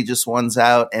more egregious ones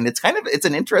out. And it's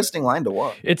an interesting line to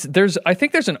walk. I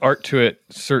think there's an art to it,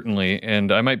 certainly.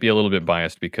 And I might be a little bit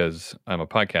biased because I'm a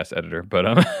podcast editor, but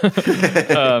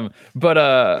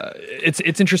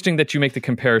it's interesting that you make the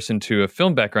comparison to a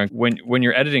film background. When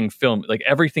you're editing film, like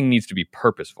everything needs to be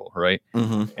purposeful, right?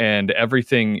 Mm-hmm. And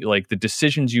everything, like the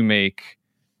decisions you make,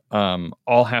 are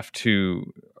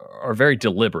very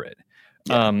deliberate.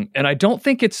 Yeah. And I don't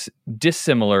think it's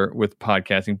dissimilar with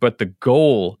podcasting, but the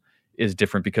goal is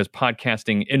different, because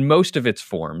podcasting in most of its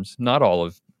forms, not all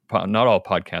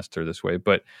podcasts are this way,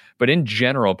 but in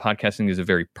general, podcasting is a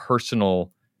very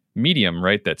personal medium,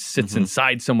 right? That sits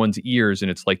inside someone's ears,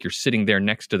 and it's like you're sitting there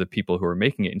next to the people who are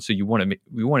making it. And so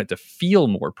we want it to feel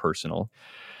more personal.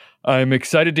 I'm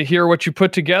excited to hear what you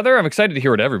put together. I'm excited to hear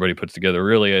what everybody puts together.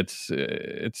 Really, it's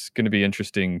going to be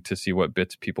interesting to see what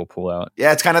bits people pull out.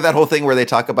 Yeah, it's kind of that whole thing where they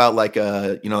talk about like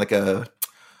a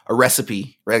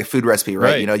recipe, right? A food recipe,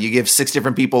 right? You know, you give 6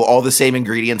 different people all the same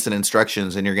ingredients and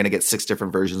instructions, and you're going to get 6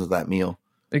 different versions of that meal.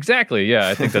 Exactly. Yeah,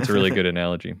 I think that's a really good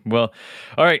analogy. Well,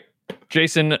 all right,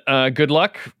 Jason, good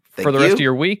luck for the rest of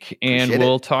your week, and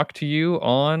we'll talk to you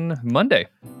on Monday.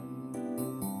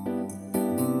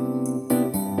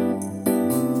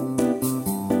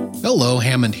 Hello,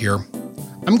 Hammond here.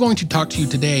 I'm going to talk to you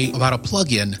today about a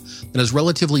plugin that is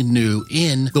relatively new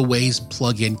in the Waves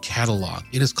plugin catalog.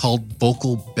 It is called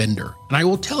Vocal Bender. And I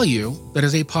will tell you that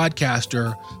as a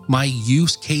podcaster, my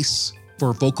use case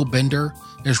for Vocal Bender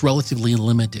is relatively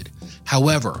limited.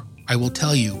 However, I will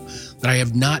tell you that I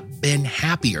have not been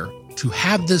happier to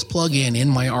have this plugin in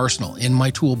my arsenal, in my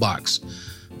toolbox,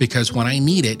 because when I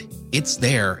need it, it's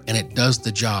there and it does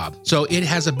the job. So it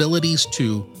has abilities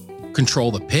to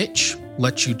control the pitch,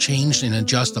 lets you change and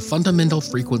adjust the fundamental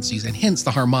frequencies and hence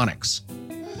the harmonics.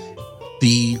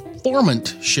 The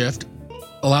formant shift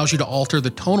allows you to alter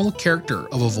the tonal character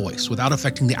of a voice without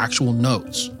affecting the actual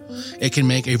notes. It can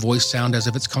make a voice sound as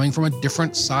if it's coming from a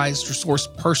different sized or source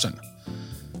person.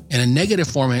 And a negative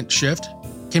formant shift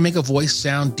can make a voice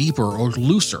sound deeper or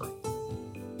looser.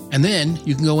 And then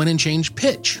you can go in and change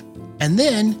pitch. And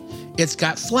then it's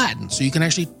got flatten, so you can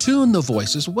actually tune the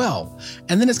voice as well.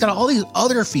 And then it's got all these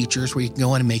other features where you can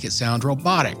go in and make it sound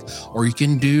robotic, or you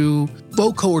can do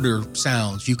vocoder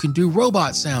sounds, you can do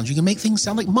robot sounds, you can make things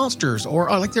sound like monsters or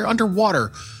like they're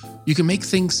underwater. You can make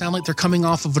things sound like they're coming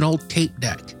off of an old tape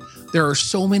deck. There are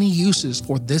so many uses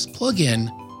for this plugin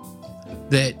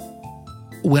that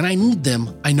when I need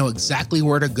them, I know exactly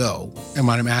where to go and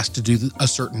when I'm asked to do a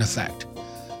certain effect.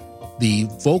 The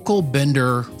Vocal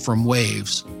Bender from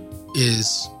Waves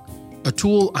is a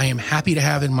tool I am happy to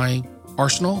have in my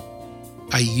arsenal.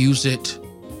 I use it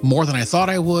more than I thought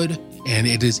I would, and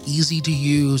it is easy to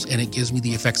use, and it gives me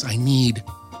the effects I need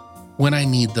when I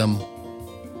need them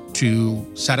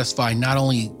to satisfy not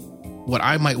only what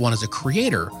I might want as a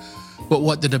creator, but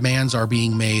what the demands are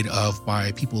being made of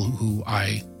by people who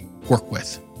I work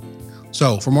with.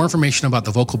 So for more information about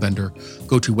the Vocal Bender,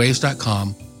 go to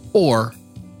waves.com or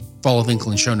follow the link in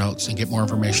the show notes and get more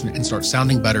information and start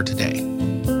sounding better today.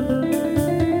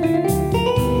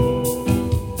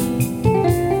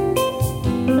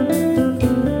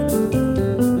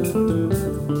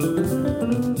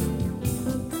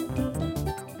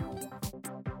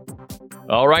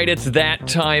 All right, it's that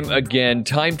time again.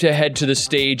 Time to head to the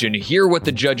stage and hear what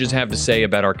the judges have to say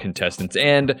about our contestants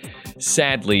and,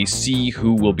 sadly, see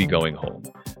who will be going home.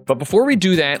 But before we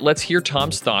do that, let's hear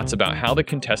Tom's thoughts about how the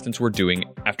contestants were doing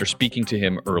after speaking to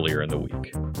him earlier in the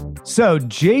week. So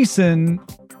Jason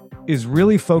is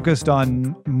really focused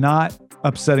on not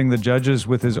upsetting the judges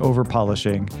with his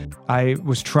over-polishing. I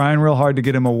was trying real hard to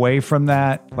get him away from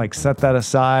that, like set that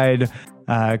aside,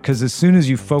 because as soon as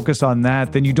you focus on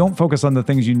that, then you don't focus on the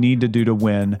things you need to do to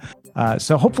win.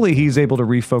 So hopefully he's able to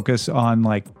refocus on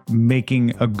like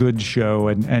making a good show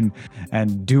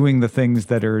and doing the things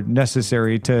that are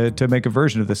necessary to make a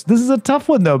version of this. This is a tough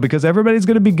one though, because everybody's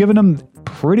going to be giving him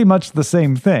pretty much the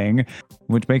same thing,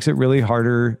 which makes it really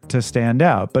harder to stand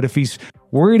out. But if he's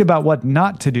worried about what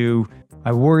not to do,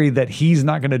 I worry that he's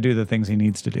not going to do the things he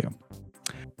needs to do.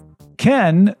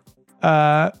 Ken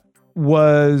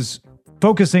was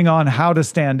focusing on how to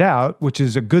stand out, which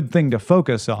is a good thing to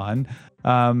focus on.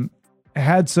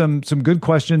 Had some good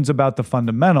questions about the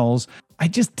fundamentals. I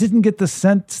just didn't get the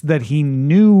sense that he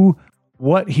knew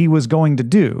what he was going to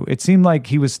do. It seemed like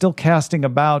he was still casting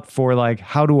about for like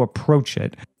how to approach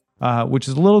it, which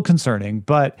is a little concerning.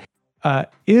 But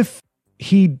if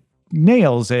he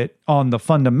nails it on the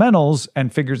fundamentals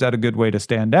and figures out a good way to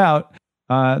stand out,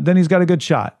 then he's got a good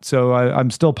shot. So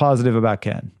I'm still positive about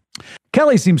Ken.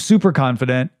 Kelly seems super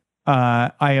confident.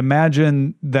 I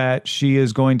imagine that she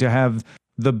is going to have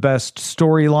the best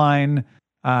storyline.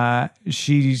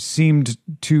 She seemed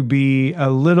to be a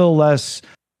little less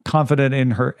confident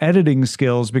in her editing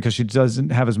skills because she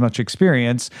doesn't have as much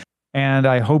experience. And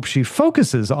I hope she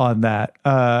focuses on that.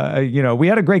 We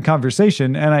had a great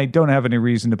conversation and I don't have any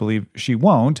reason to believe she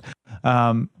won't.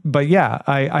 But yeah,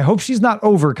 I hope she's not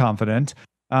overconfident.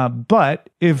 But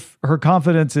if her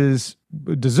confidence is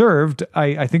deserved,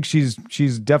 I think she's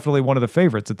definitely one of the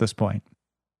favorites at this point.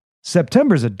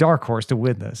 September's a dark horse to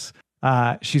win this.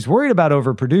 She's worried about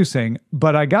overproducing,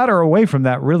 but I got her away from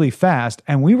that really fast,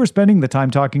 and we were spending the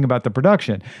time talking about the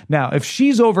production. Now, if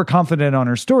she's overconfident on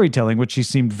her storytelling, which she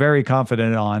seemed very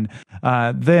confident on,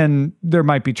 then there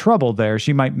might be trouble there.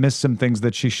 She might miss some things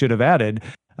that she should have added.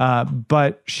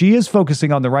 But she is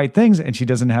focusing on the right things, and she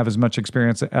doesn't have as much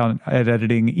experience at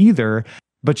editing either.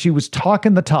 But she was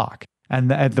talking the talk. And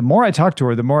the more I talked to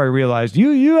her, the more I realized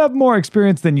you have more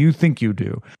experience than you think you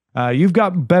do. You've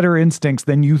got better instincts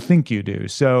than you think you do.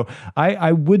 So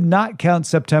I would not count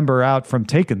September out from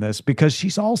taking this, because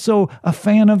she's also a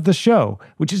fan of the show,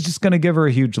 which is just going to give her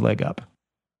a huge leg up.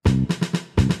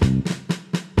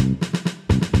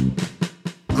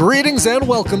 Greetings and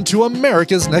welcome to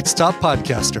America's Next Top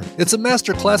Podcaster. It's a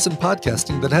masterclass in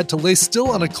podcasting that had to lay still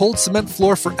on a cold cement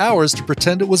floor for hours to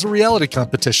pretend it was a reality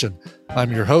competition.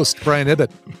 I'm your host, Brian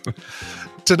Ibbett.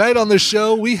 Tonight on the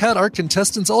show, we had our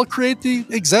contestants all create the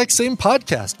exact same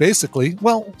podcast, basically.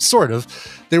 Well, sort of.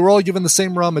 They were all given the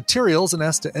same raw materials and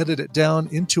asked to edit it down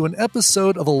into an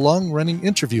episode of a long-running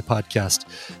interview podcast.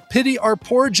 Pity our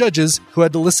poor judges who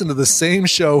had to listen to the same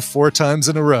show 4 times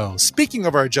in a row. Speaking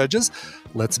of our judges,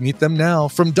 let's meet them now.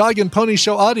 From Dog and Pony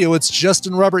Show Audio, it's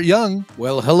Justin Robert Young.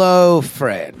 Well, hello,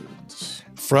 friends.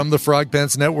 From the Frog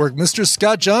Pants Network, Mr.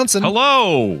 Scott Johnson.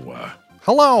 Hello.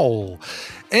 Hello.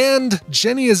 And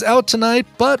Jenny is out tonight,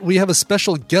 but we have a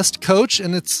special guest coach,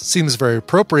 and it seems very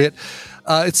appropriate.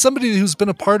 It's somebody who's been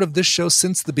a part of this show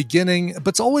since the beginning,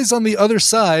 but's always on the other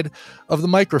side of the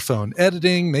microphone,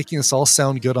 editing, making us all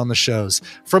sound good on the shows.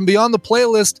 From Beyond the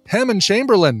Playlist, Hammond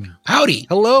Chamberlain. Howdy.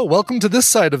 Hello. Welcome to this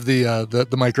side of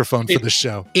the microphone for this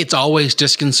show. It's always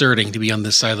disconcerting to be on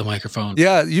this side of the microphone.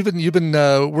 Yeah, you've been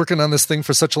working on this thing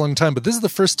for such a long time, but this is the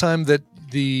first time that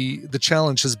the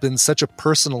challenge has been such a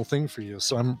personal thing for you.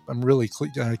 So I'm really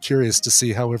curious to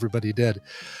see how everybody did.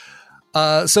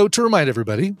 So to remind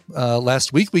everybody,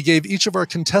 last week we gave each of our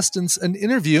contestants an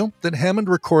interview that Hammond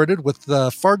recorded with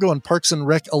Fargo and Parks and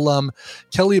Rec alum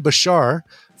Kelly Bashar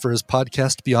for his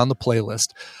podcast Beyond the Playlist.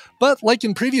 But like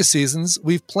in previous seasons,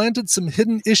 we've planted some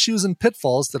hidden issues and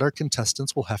pitfalls that our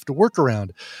contestants will have to work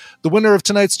around. The winner of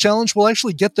tonight's challenge will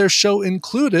actually get their show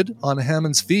included on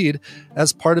Hammond's feed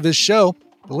as part of his show.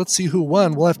 But let's see who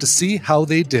won. We'll have to see how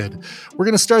they did. We're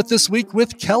going to start this week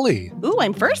with Kelly. Ooh,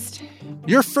 I'm first?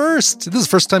 You're first. This is the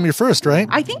first time you're first, right?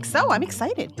 I think so. I'm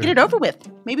excited. Get it over with.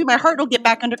 Maybe my heart will get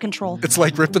back under control. It's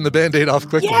like ripping the Band-Aid off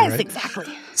quickly, yes, right? Exactly.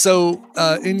 So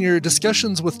in your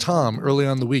discussions with Tom early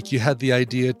on in the week, you had the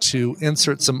idea to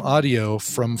insert some audio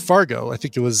from Fargo. I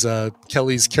think it was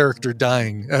Kelly's character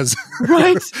dying as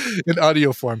right. in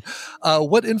audio form.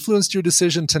 What influenced your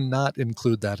decision to not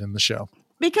include that in the show?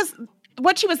 Because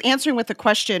what she was answering with the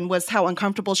question was how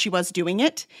uncomfortable she was doing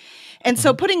it. And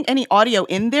so putting any audio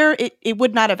in there, it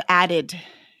would not have added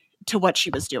to what she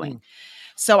was doing.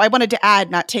 So I wanted to add,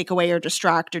 not take away or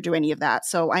distract or do any of that.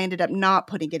 So I ended up not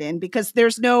putting it in because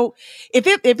there's no, if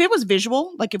it was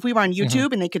visual, like if we were on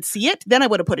YouTube and they could see it, then I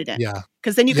would have put it in. Yeah.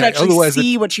 Because then you could actually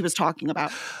see what she was talking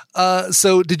about.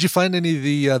 So did you find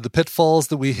any of the pitfalls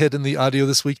that we hit in the audio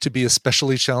this week to be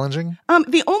especially challenging?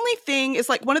 The only thing is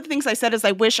one of the things I said is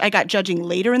I wish I got judging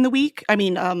later in the week. I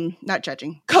mean, not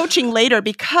judging, coaching later,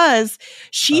 because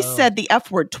she said the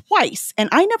F word twice. And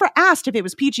I never asked if it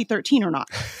was PG-13 or not.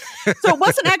 So it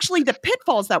wasn't actually the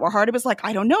pitfalls that were hard. It was like,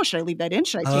 I don't know. Should I leave that in?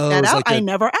 Should I take that out? I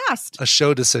never asked. A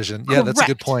show decision. Yeah, Correct. That's a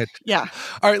good point. Yeah.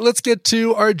 All right, let's get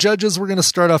to our judges. We're going to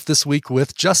start off this week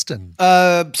with Justin.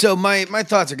 So my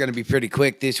thoughts are going to be pretty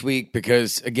quick this week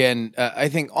because, again, I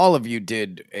think all of you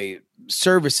did a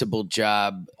serviceable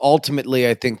job. Ultimately,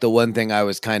 I think the one thing I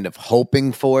was kind of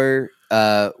hoping for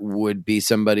would be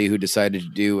somebody who decided to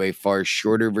do a far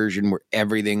shorter version where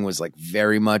everything was like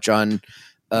very much on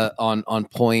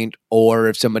point, or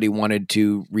if somebody wanted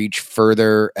to reach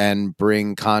further and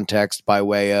bring context by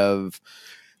way of,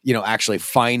 actually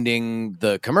finding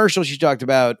the commercial she talked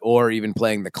about, or even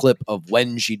playing the clip of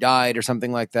when she died or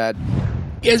something like that.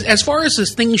 As far as the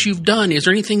things you've done, is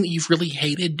there anything that you've really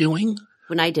hated doing?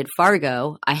 When I did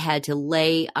Fargo, I had to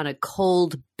lay on a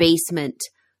cold basement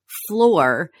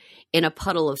floor in a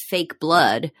puddle of fake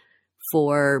blood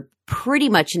for pretty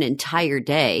much an entire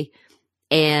day.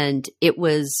 And it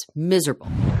was miserable.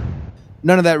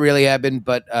 None of that really happened,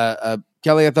 but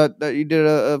Kelly, I thought that you did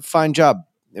a fine job.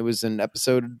 It was an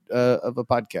episode of a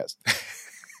podcast.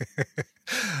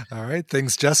 All right.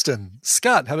 Thanks, Justin.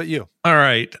 Scott, how about you? All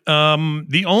right.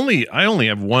 I only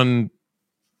have one,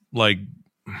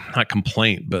 not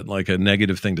complaint, but like a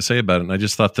negative thing to say about it. And I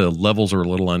just thought the levels are a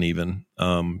little uneven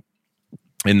in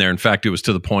there. In fact, it was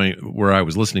to the point where I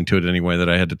was listening to it anyway that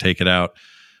I had to take it out,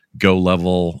 go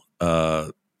level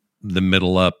the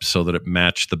middle up so that it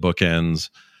matched the bookends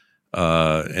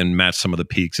and matched some of the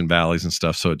peaks and valleys and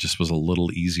stuff. So it just was a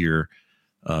little easier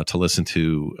to listen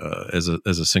to as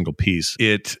a single piece.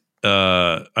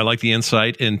 I like the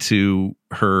insight into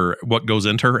what goes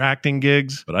into her acting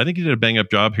gigs, but I think you did a bang up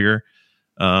job here.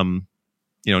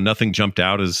 nothing jumped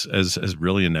out as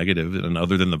really a negative, and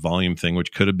other than the volume thing,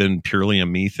 which could have been purely a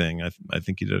me thing. I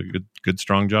think you did a good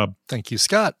strong job. Thank you,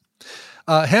 Scott.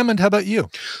 Hammond, how about you?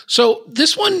 So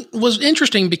this one was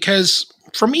interesting because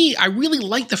for me, I really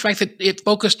liked the fact that it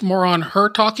focused more on her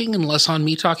talking and less on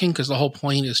me talking, because the whole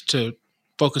point is to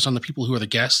focus on the people who are the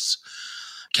guests.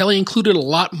 Kelly included a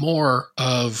lot more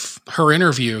of her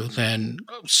interview than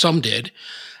some did.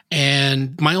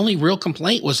 And my only real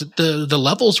complaint was that the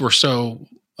levels were so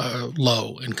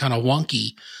low and kind of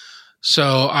wonky.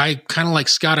 So I kind of like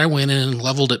Scott, I went in and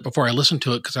leveled it before I listened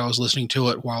to it, because I was listening to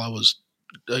it while I was,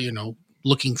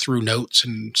 looking through notes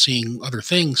and seeing other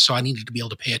things. So I needed to be able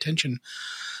to pay attention.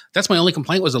 That's my only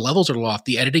complaint, was the levels are low.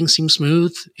 The editing seemed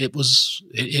smooth.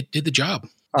 It did the job.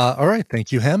 All right.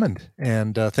 Thank you, Hammond.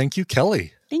 And thank you,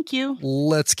 Kelly. Thank you.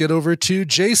 Let's get over to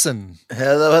Jason.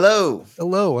 Hello.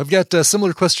 I've got a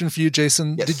similar question for you,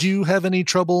 Jason. Yes. Did you have any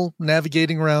trouble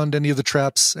navigating around any of the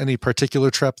traps, any particular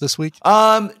trap this week?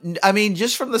 I mean,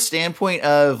 just from the standpoint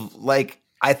of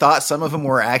I thought some of them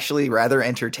were actually rather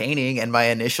entertaining, and my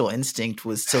initial instinct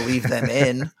was to leave them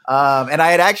in. And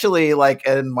I had actually,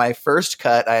 in my first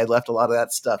cut, I had left a lot of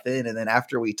that stuff in. And then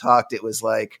after we talked, it was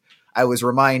I was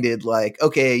reminded,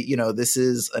 okay, this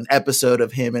is an episode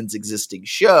of Hammond's existing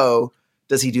show.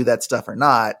 Does he do that stuff or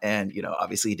not? And,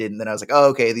 obviously he didn't. Then I was like, oh,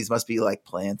 okay, these must be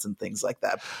plants and things like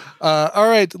that. All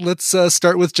right, let's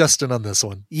start with Justin on this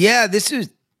one. Yeah, this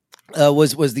is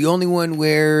was the only one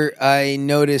where I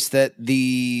noticed that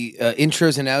the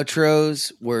intros and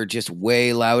outros were just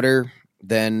way louder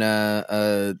than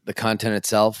the content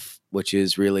itself, which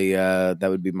is really that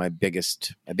would be my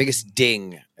biggest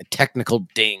ding, a technical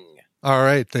ding. All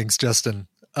right, thanks, Justin.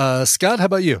 Scott, how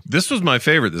about you? This was my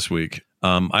favorite this week.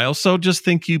 I also just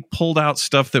think you pulled out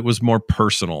stuff that was more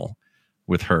personal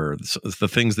with her. The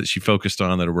things that she focused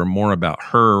on that were more about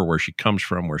her, where she comes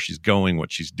from, where she's going,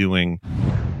 what she's doing.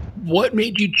 What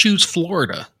made you choose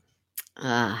Florida?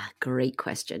 Great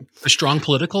question. A strong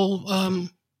political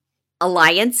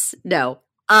alliance? No.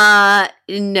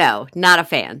 No, not a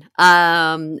fan.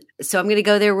 So I'm going to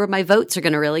go there where my votes are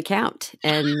going to really count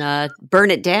and burn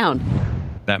it down.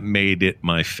 That made it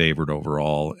my favorite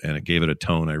overall, and it gave it a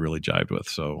tone I really jived with.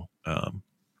 So,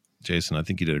 Jason, I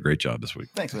think you did a great job this week.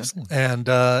 Thanks, man. And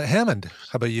Hammond,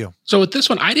 how about you? So with this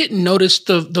one, I didn't notice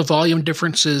the volume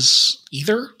differences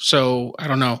either. So I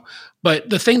don't know. But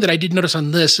the thing that I did notice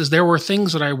on this is there were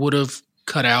things that I would have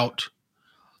cut out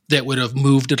that would have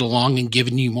moved it along and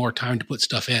given you more time to put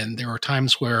stuff in. There were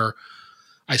times where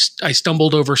I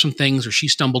stumbled over some things, or she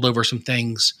stumbled over some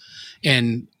things,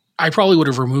 and I probably would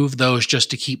have removed those just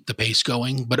to keep the pace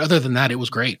going. But other than that, it was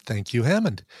great. Thank you,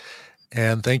 Hammond.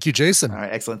 And thank you, Jason. All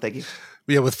right, excellent. Thank you.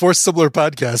 Yeah, with 4 similar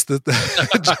podcasts,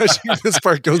 judging this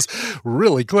part goes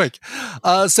really quick.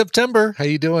 September, how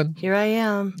you doing? Here I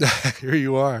am. Here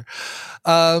you are.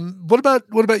 What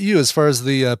about you as far as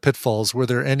the pitfalls? Were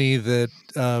there any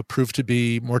that proved to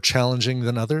be more challenging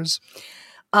than others?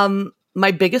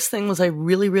 My biggest thing was I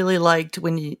really, really liked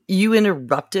when you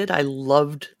interrupted. I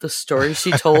loved the story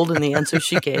she told and the answer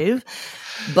she gave.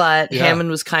 But yeah. Hammond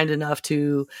was kind enough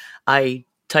I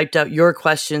typed out your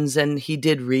questions and he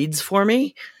did reads for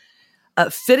me.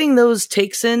 Fitting those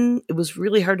takes in, it was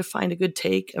really hard to find a good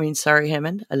take. I mean, sorry,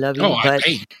 Hammond, I love you. But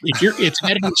it's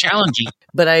editing challenging.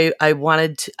 But I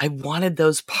wanted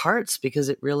those parts because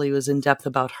it really was in depth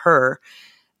about her.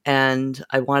 And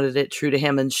I wanted it true to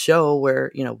Hammond's show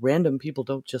where, random people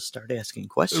don't just start asking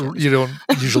questions. You don't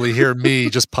usually hear me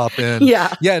just pop in.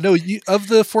 Yeah. Yeah, no, of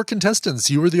the 4 contestants,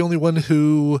 you were the only one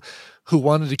who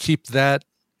wanted to keep that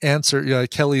answer,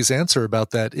 Kelly's answer about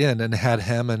that in, and had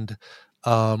Hammond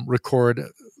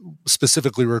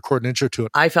specifically record an intro to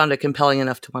it. I found it compelling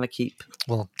enough to want to keep.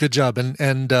 Well, good job.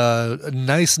 And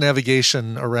nice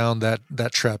navigation around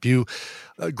that trap. You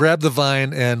grabbed the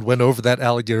vine and went over that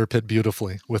alligator pit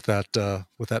beautifully with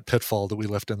that pitfall that we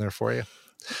left in there for you.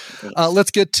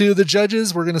 Let's get to the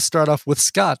judges. We're going to start off with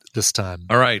Scott this time.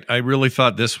 All right. I really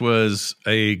thought this was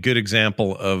a good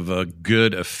example of a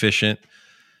good, efficient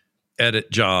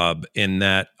edit job in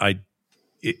that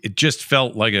it just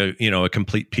felt like a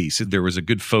complete piece. There was a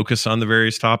good focus on the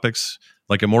various topics,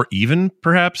 like a more even,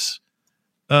 perhaps,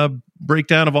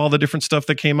 breakdown of all the different stuff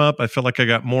that came up. I felt like I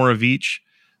got more of each,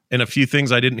 and a few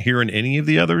things I didn't hear in any of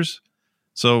the others.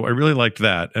 So I really liked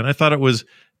that. And I thought it was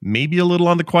maybe a little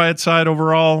on the quiet side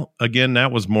overall. Again,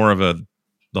 that was more of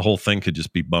the whole thing could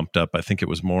just be bumped up. I think it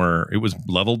was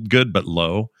leveled good, but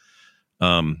low.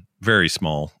 Very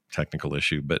small technical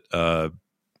issue, but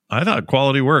I thought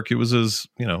quality work. It was as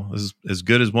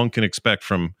good as one can expect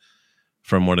from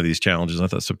one of these challenges. I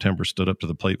thought September stood up to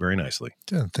the plate very nicely.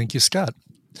 Yeah, thank you, Scott.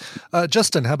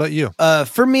 Justin, how about you?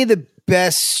 For me, the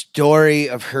best story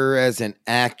of her as an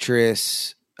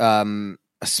actress,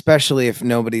 especially if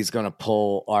nobody's going to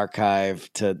pull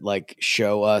archive to like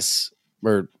show us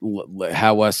or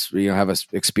how us, have us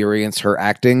experience her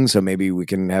acting. So maybe we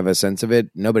can have a sense of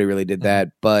it. Nobody really did that,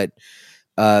 but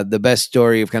the best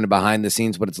story of kind of behind the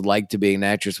scenes, what it's like to be an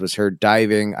actress, was her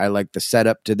diving. I like the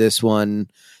setup to this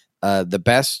one the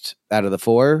best out of the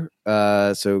 4.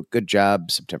 So good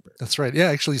job, September. That's right. Yeah,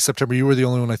 actually, September, you were the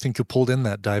only one I think who pulled in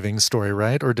that diving story,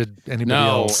 right? Or did anybody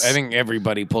else? No, I think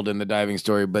everybody pulled in the diving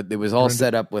story, but it was all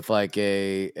set up with like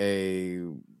a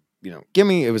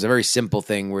gimme. It was a very simple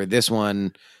thing where this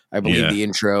one, I believe the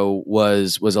intro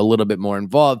was a little bit more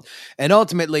involved. And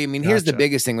ultimately, I mean, here's the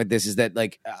biggest thing with this is that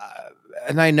like,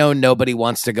 and I know nobody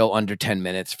wants to go under 10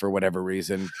 minutes for whatever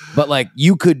reason, but like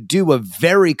you could do a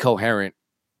very coherent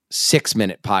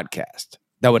 6-minute podcast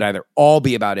that would either all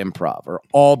be about improv or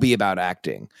all be about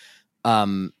acting.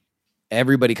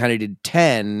 Everybody kind of did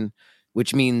 10,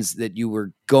 which means that you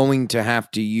were going to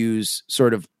have to use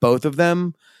sort of both of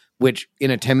them, which in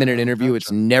a 10-minute interview,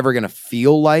 it's never going to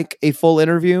feel like a full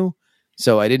interview.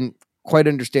 So I didn't quite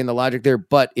understand the logic there.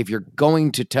 But if you're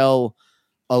going to tell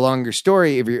a longer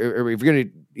story, if you're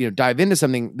going to dive into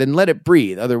something, then let it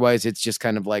breathe. Otherwise, it's just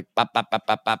kind of like bop, bop, bop,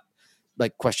 bop, bop,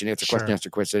 like question answer, question answer,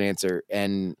 question answer,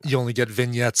 and you only get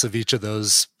vignettes of each of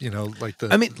those. Like a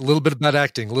little bit about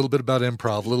acting, a little bit about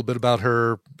improv, a little bit about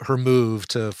her move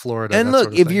to Florida. And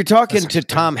look, if you're talking to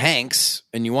Tom Hanks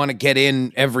and you want to get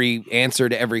in every answer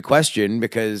to every question,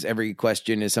 because every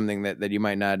question is something that you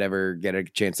might not ever get a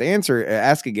chance to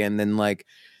ask again, then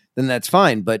that's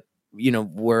fine. But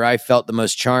where I felt the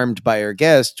most charmed by our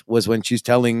guest was when she's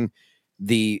telling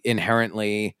the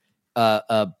inherently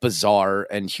bizarre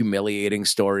and humiliating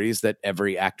stories that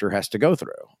every actor has to go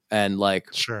through. And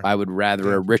I would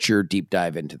rather a richer deep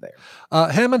dive into there.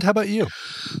 Hammond, how about you?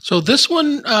 So this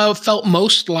one felt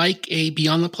most like a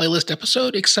Beyond the Playlist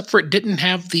episode, except for it didn't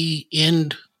have the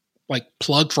end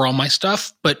plug for all my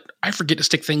stuff, but I forget to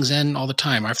stick things in all the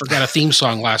time. I forgot a theme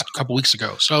song a couple weeks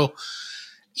ago. So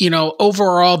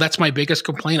overall, that's my biggest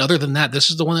complaint. Other than that, this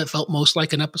is the one that felt most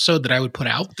like an episode that I would put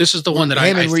out. This is the one that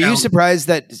I were you surprised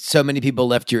that so many people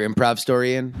left your improv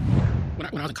story in? When I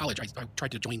was in college, I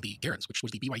tried to join the Garens, which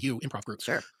was the BYU improv group.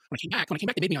 Sure. When I came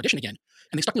back, they made me audition again,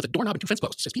 and they stuck me with a doorknob and 2 fence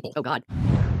posts. 6 people. Oh God.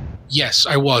 Yes,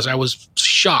 I was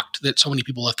shocked that so many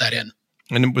people left that in.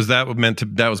 And was that meant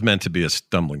to be a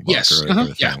stumbling block? Yes.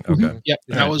 Yeah. Okay. Yep.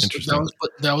 That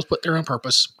was put there on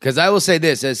purpose. Because I will say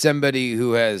this, as somebody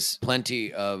who has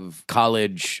plenty of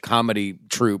college comedy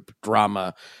troupe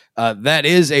drama, that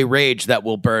is a rage that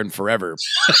will burn forever.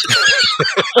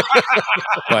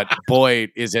 But boy,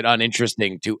 is it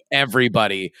uninteresting to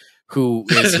everybody who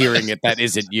is hearing it that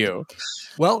isn't you.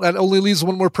 Well, that only leaves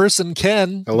one more person,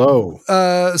 Ken. Hello.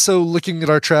 So looking at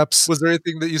our traps, was there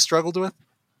anything that you struggled with?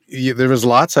 There was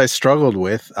lots I struggled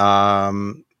with.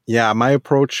 My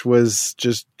approach was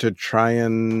just to try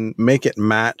and make it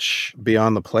match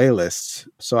Beyond the Playlist.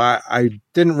 So I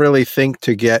didn't really think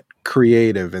to get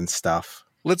creative and stuff.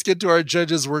 Let's get to our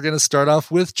judges. We're going to start off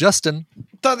with Justin.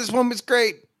 Thought this one was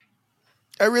great.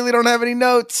 I really don't have any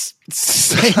notes.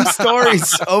 Same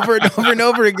stories over and over and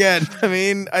over again. I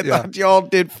mean, I thought y'all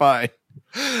did fine.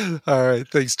 All right.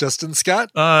 Thanks, Justin. Scott?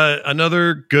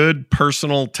 Another good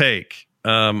personal take.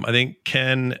 I think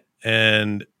Ken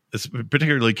and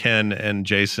particularly Ken and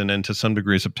Jason, and to some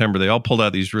degree September, they all pulled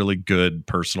out these really good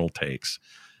personal takes.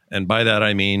 And by that,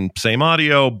 I mean same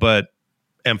audio, but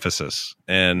emphasis.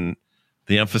 And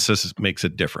the emphasis makes a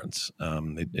difference.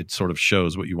 It sort of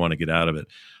shows what you want to get out of it.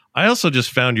 I also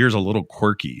just found yours a little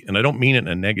quirky, and I don't mean it in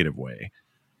a negative way.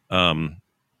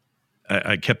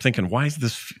 I kept thinking, why is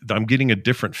this? I'm getting a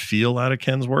different feel out of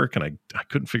Ken's work, and I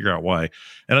couldn't figure out why.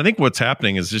 And I think what's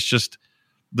happening is it's just,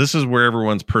 this is where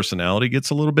everyone's personality gets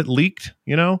a little bit leaked,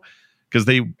 because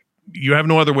you have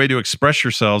no other way to express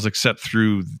yourselves except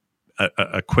through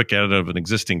a quick edit of an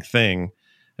existing thing.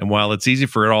 And while it's easy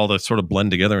for it all to sort of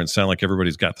blend together and sound like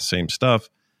everybody's got the same stuff,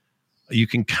 you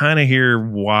can kind of hear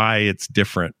why it's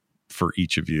different for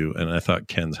each of you. And I thought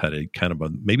Ken's had a kind of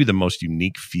maybe the most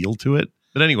unique feel to it.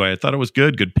 But anyway, I thought it was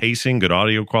good pacing, good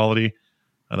audio quality.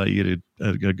 I thought you did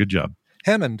a good job.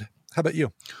 Hammond, how about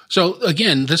you? So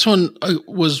again, this one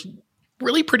was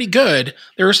really pretty good.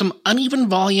 There was some uneven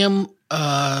volume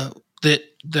that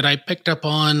I picked up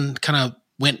on, kind of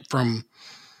went from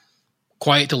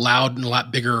quiet to loud and a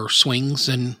lot bigger swings.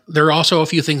 And there are also a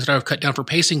few things that I've cut down for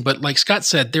pacing. But like Scott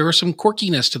said, there was some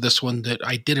quirkiness to this one that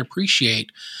I did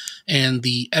appreciate. And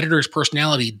the editor's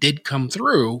personality did come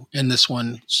through in this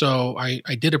one. So I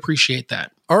did appreciate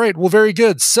that. All right. Well, very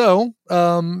good. So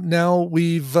now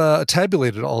we've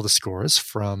tabulated all the scores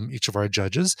from each of our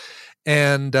judges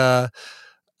and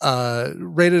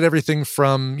rated everything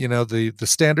from, the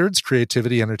standards,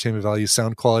 creativity, entertainment value,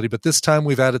 sound quality. But this time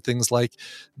we've added things like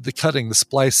the cutting, the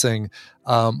splicing,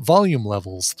 volume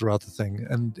levels throughout the thing,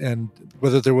 and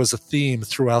whether there was a theme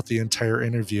throughout the entire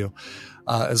interview,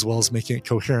 as well as making it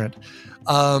coherent.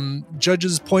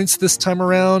 Judges' points this time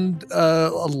around, a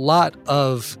lot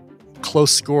of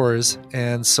close scores.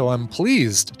 And so I'm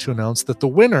pleased to announce that the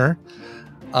winner,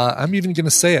 I'm even going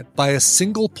to say it, by a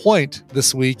single point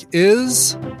this week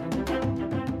is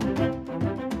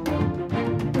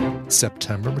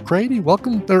September McCready.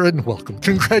 Welcome.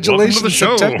 Congratulations, welcome to the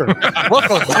September.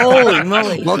 Welcome. Holy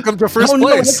moly. Welcome to first place.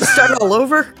 place. Let's start all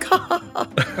over.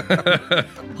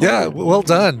 Yeah, well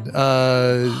done.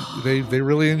 They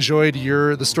really enjoyed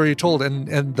the story you told,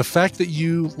 and the fact that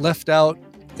you left out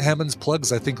Hammond's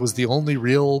plugs, I think, was the only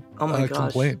real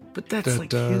complaint. But that's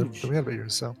huge. That we had about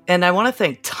yours. So. And I want to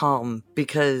thank Tom,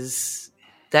 because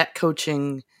that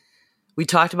coaching, we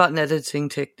talked about an editing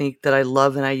technique that I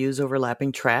love and I use,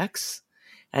 overlapping tracks.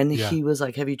 And he was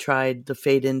like, have you tried the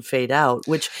fade in, fade out,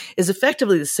 which is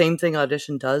effectively the same thing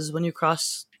Audition does when you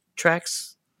cross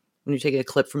tracks, when you're taking a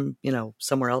clip from,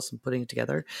 somewhere else and putting it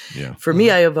together. Yeah. For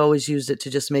me, I have always used it to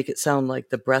just make it sound like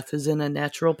the breath is in a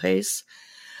natural pace.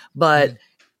 But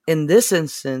in this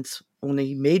instance, when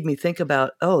he made me think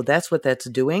about, that's what that's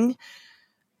doing,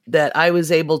 that I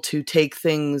was able to take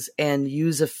things and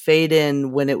use a fade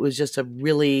in when it was just a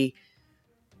really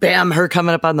bam, her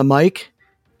coming up on the mic.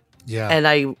 Yeah. And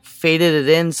I faded it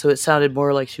in so it sounded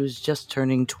more like she was just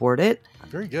turning toward it.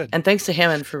 Very good. And thanks to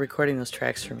Hammond for recording those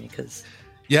tracks for me, because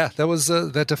yeah, that was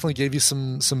that definitely gave you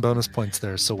some bonus points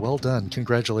there. So well done.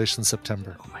 Congratulations,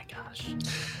 September. Oh my gosh.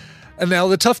 And now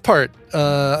the tough part.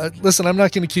 Listen, I'm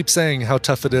not going to keep saying how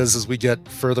tough it is as we get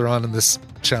further on in this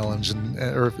challenge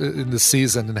or in this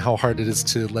season, and how hard it is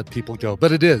to let people go.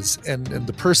 But it is. And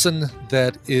the person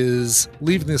that is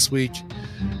leaving this week,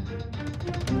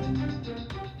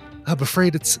 I'm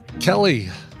afraid it's Kelly.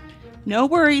 No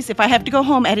worries. If I have to go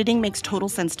home, editing makes total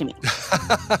sense to me.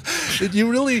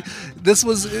 This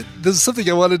is something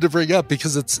I wanted to bring up,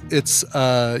 because it's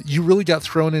you really got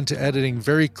thrown into editing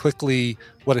very quickly.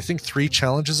 What, I think 3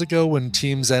 challenges ago, when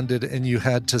teams ended and you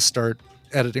had to start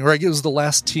editing, or it was the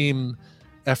last team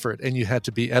effort and you had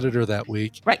to be editor that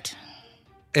week. Right.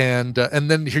 And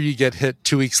then here you get hit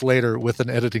 2 weeks later with an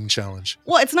editing challenge.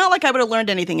 Well, it's not like I would have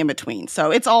learned anything in between, so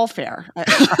it's all fair.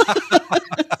 It's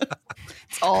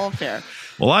all fair.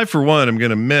 Well, I, for one, am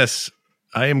going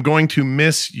to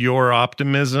miss your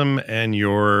optimism and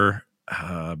your,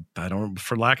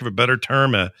 for lack of a better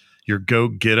term, your go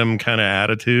get 'em kind of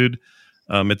attitude.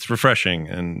 It's refreshing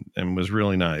and was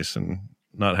really nice. And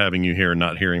not having you here and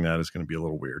not hearing that is going to be a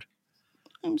little weird.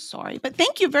 I'm sorry, but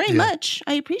thank you very much.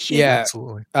 I appreciate it.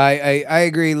 Absolutely. I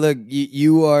agree. Look,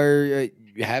 you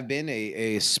have been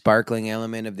a sparkling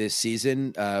element of this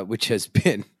season, which has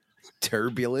been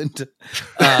turbulent,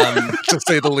 to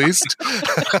say the least.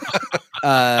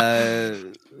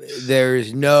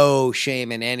 There's no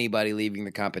shame in anybody leaving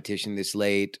the competition this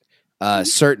late.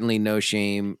 Certainly no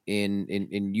shame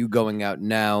in you going out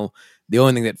now. The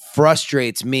only thing that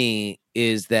frustrates me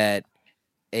is that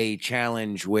a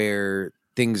challenge where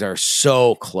things are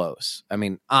so close, I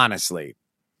mean, honestly,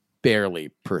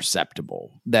 barely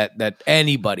perceptible, that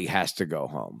anybody has to go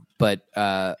home. But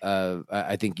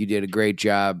I think you did a great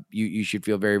job. You should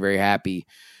feel very, very happy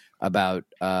about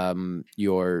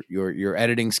your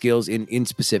editing skills in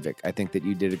specific. I think that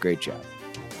you did a great job.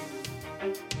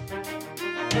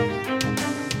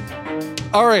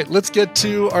 All right, let's get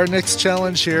to our next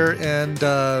challenge here. And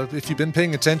if you've been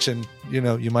paying attention,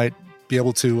 you might be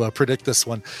able to predict this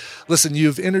one. Listen,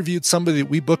 you've interviewed somebody that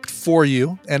we booked for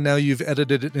you, and now you've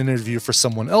edited an interview for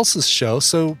someone else's show,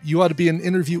 so you ought to be an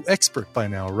interview expert by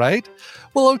now, right?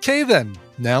 Well, okay then.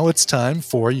 Now it's time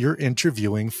for your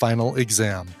interviewing final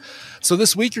exam. So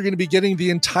this week, you're going to be getting the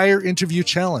entire interview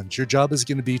challenge. Your job is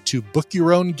going to be to book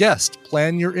your own guest,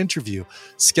 plan your interview,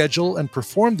 schedule and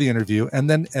perform the interview, and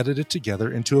then edit it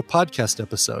together into a podcast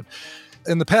episode.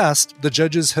 In the past, the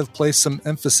judges have placed some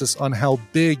emphasis on how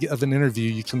big of an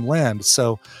interview you can land,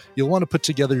 so you'll want to put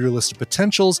together your list of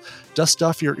potentials, dust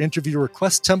off your interview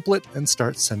request template, and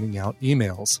start sending out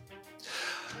emails.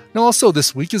 Now, also,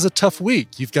 this week is a tough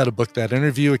week. You've got to book that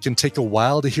interview. It can take a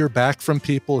while to hear back from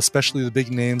people, especially the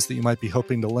big names that you might be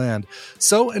hoping to land.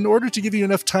 So, in order to give you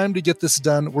enough time to get this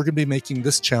done, we're going to be making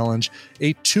this challenge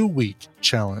a 2-week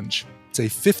challenge. It's a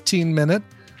 15-minute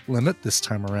limit this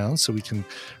time around, so we can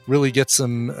really get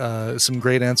some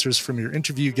great answers from your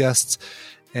interview guests,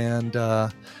 and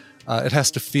it has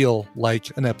to feel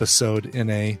like an episode in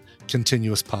a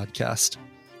continuous podcast.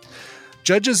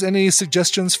 Judges, any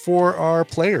suggestions for our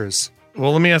players?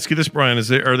 Well, let me ask you this, Brian: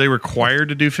 are they required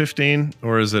to do 15,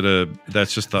 or is it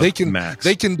that's just the max?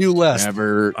 They can do less.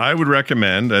 I would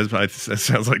recommend, that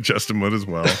sounds like Justin would as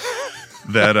well,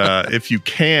 that if you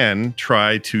can,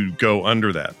 try to go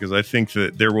under that, because I think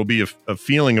that there will be a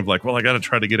feeling of like, well, I got to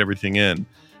try to get everything in.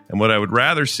 And what I would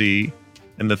rather see,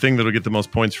 and the thing that will get the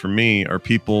most points for me, are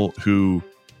people who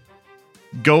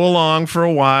go along for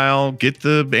a while, get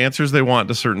the answers they want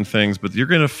to certain things, but you're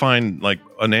going to find like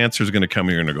an answer is going to come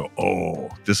and you're going to go, oh,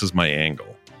 this is my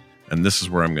angle, and this is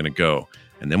where I'm going to go.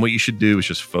 And then what you should do is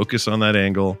just focus on that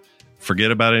angle, forget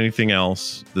about anything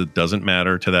else that doesn't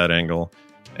matter to that angle,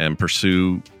 and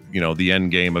pursue, the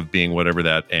end game of being whatever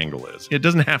that angle is. It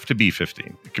doesn't have to be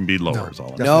 15. It can be lower.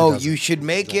 You should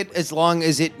make it as long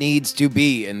as it needs to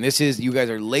be. And you guys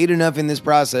are late enough in this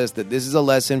process that this is a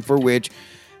lesson for which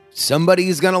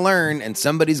somebody's going to learn and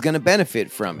somebody's going to benefit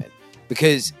from it.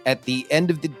 Because at the end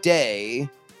of the day,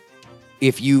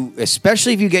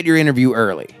 especially if you get your interview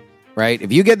early, right?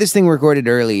 If you get this thing recorded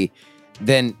early,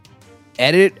 then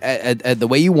edit it at the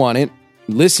way you want it,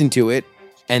 listen to it,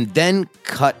 and then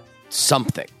cut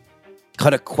something.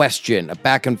 Cut a question, a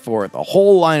back and forth, a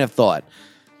whole line of thought.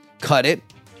 Cut it,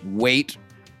 wait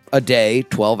a day,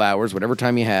 12 hours, whatever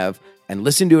time you have, and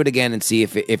listen to it again and see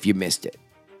if you missed it.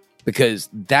 Because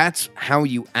that's how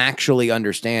you actually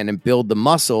understand and build the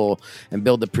muscle and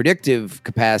build the predictive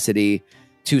capacity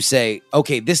to say,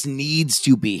 okay, this needs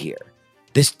to be here.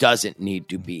 This doesn't need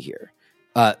to be here.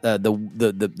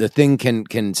 The thing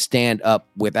can stand up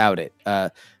without it.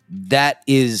 That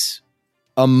is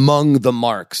among the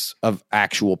marks of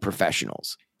actual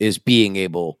professionals, is being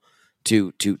able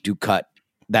to cut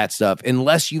that stuff.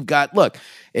 Unless you've got,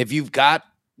 if you've got,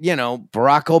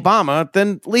 Barack Obama,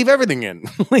 then leave everything in.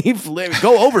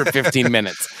 Go over 15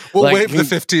 minutes. We'll waive the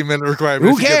 15-minute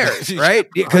requirement. Who cares, right?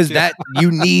 Because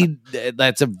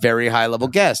that's a very high-level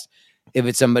guest. If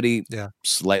it's somebody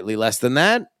slightly less than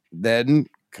that, then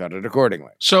cut it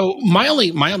accordingly. So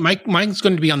mine's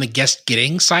going to be on the guest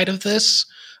getting side of this.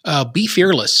 Be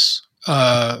fearless.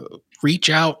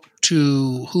 Reach out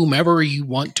to whomever you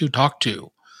want to talk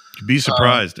to. Be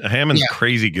surprised. Hammond's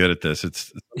crazy good at this.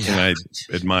 It's something I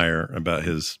admire about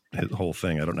his whole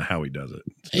thing. I don't know how he does it.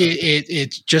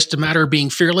 It's just a matter of being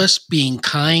fearless, being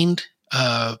kind,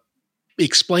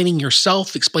 explaining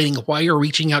yourself, explaining why you're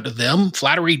reaching out to them.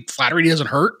 Flattery doesn't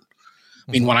hurt.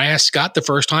 I mean, when I asked Scott the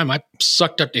first time, I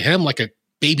sucked up to him like a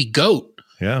baby goat.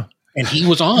 Yeah. And he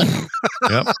was on.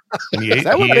 Yep. And he ate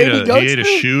a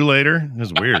shoe later. It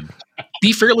was weird.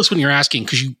 Be fearless when you're asking,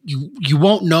 because you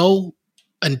won't know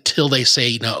until they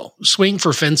say no. Swing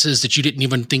for fences that you didn't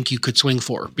even think you could swing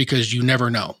for, because you never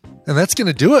know. And that's going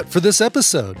to do it for this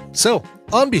episode. So,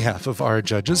 on behalf of our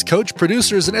judges, coach,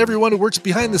 producers, and everyone who works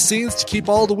behind the scenes to keep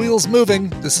all the wheels moving,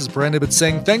 this is Brian Ibbott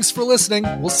saying thanks for listening.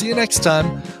 We'll see you next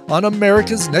time on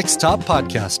America's Next Top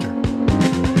Podcaster.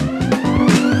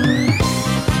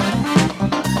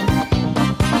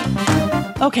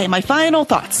 Okay, my final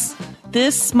thoughts.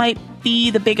 This might be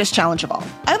the biggest challenge of all.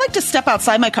 I like to step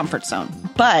outside my comfort zone,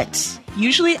 but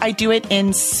usually I do it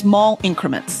in small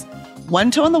increments. One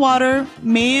toe in the water,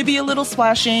 maybe a little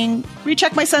splashing,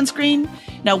 recheck my sunscreen.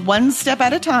 Now one step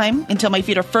at a time until my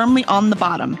feet are firmly on the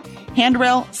bottom.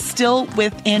 Handrail still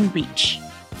within reach.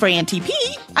 For ANTP,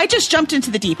 I just jumped into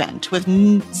the deep end with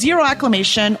zero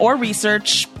acclimation or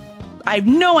research. I have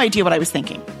no idea what I was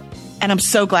thinking, and I'm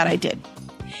so glad I did.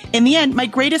 In the end, my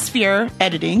greatest fear,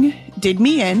 editing, did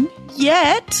me in,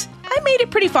 yet I made it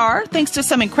pretty far thanks to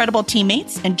some incredible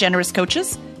teammates and generous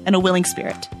coaches and a willing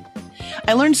spirit.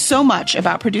 I learned so much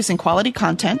about producing quality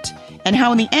content and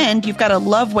how in the end you've got to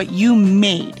love what you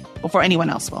made before anyone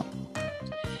else will.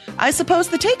 I suppose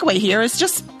the takeaway here is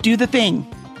just do the thing.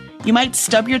 You might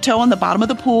stub your toe on the bottom of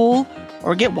the pool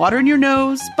or get water in your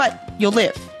nose, but you'll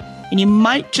live. And you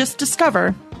might just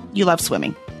discover you love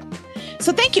swimming.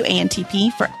 So thank you,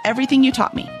 ANTP, for everything you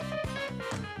taught me.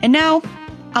 And now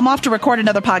I'm off to record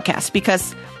another podcast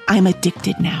because I'm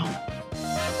addicted now.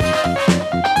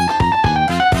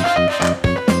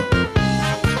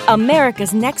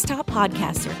 America's Next Top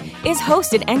Podcaster is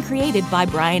hosted and created by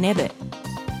Brian Ibbott.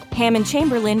 Hammond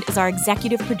Chamberlain is our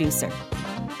executive producer.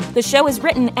 The show is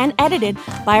written and edited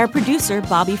by our producer,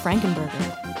 Bobby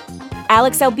Frankenberger.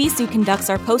 Alex Albisu conducts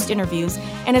our post interviews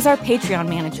and is our Patreon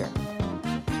manager.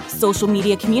 Social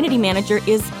media community manager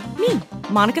is me,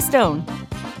 Monica Stone.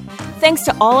 Thanks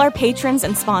to all our patrons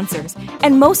and sponsors,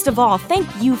 and most of all, thank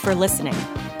you for listening.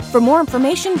 For more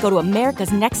information, go to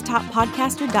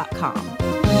americasnexttoppodcaster.com.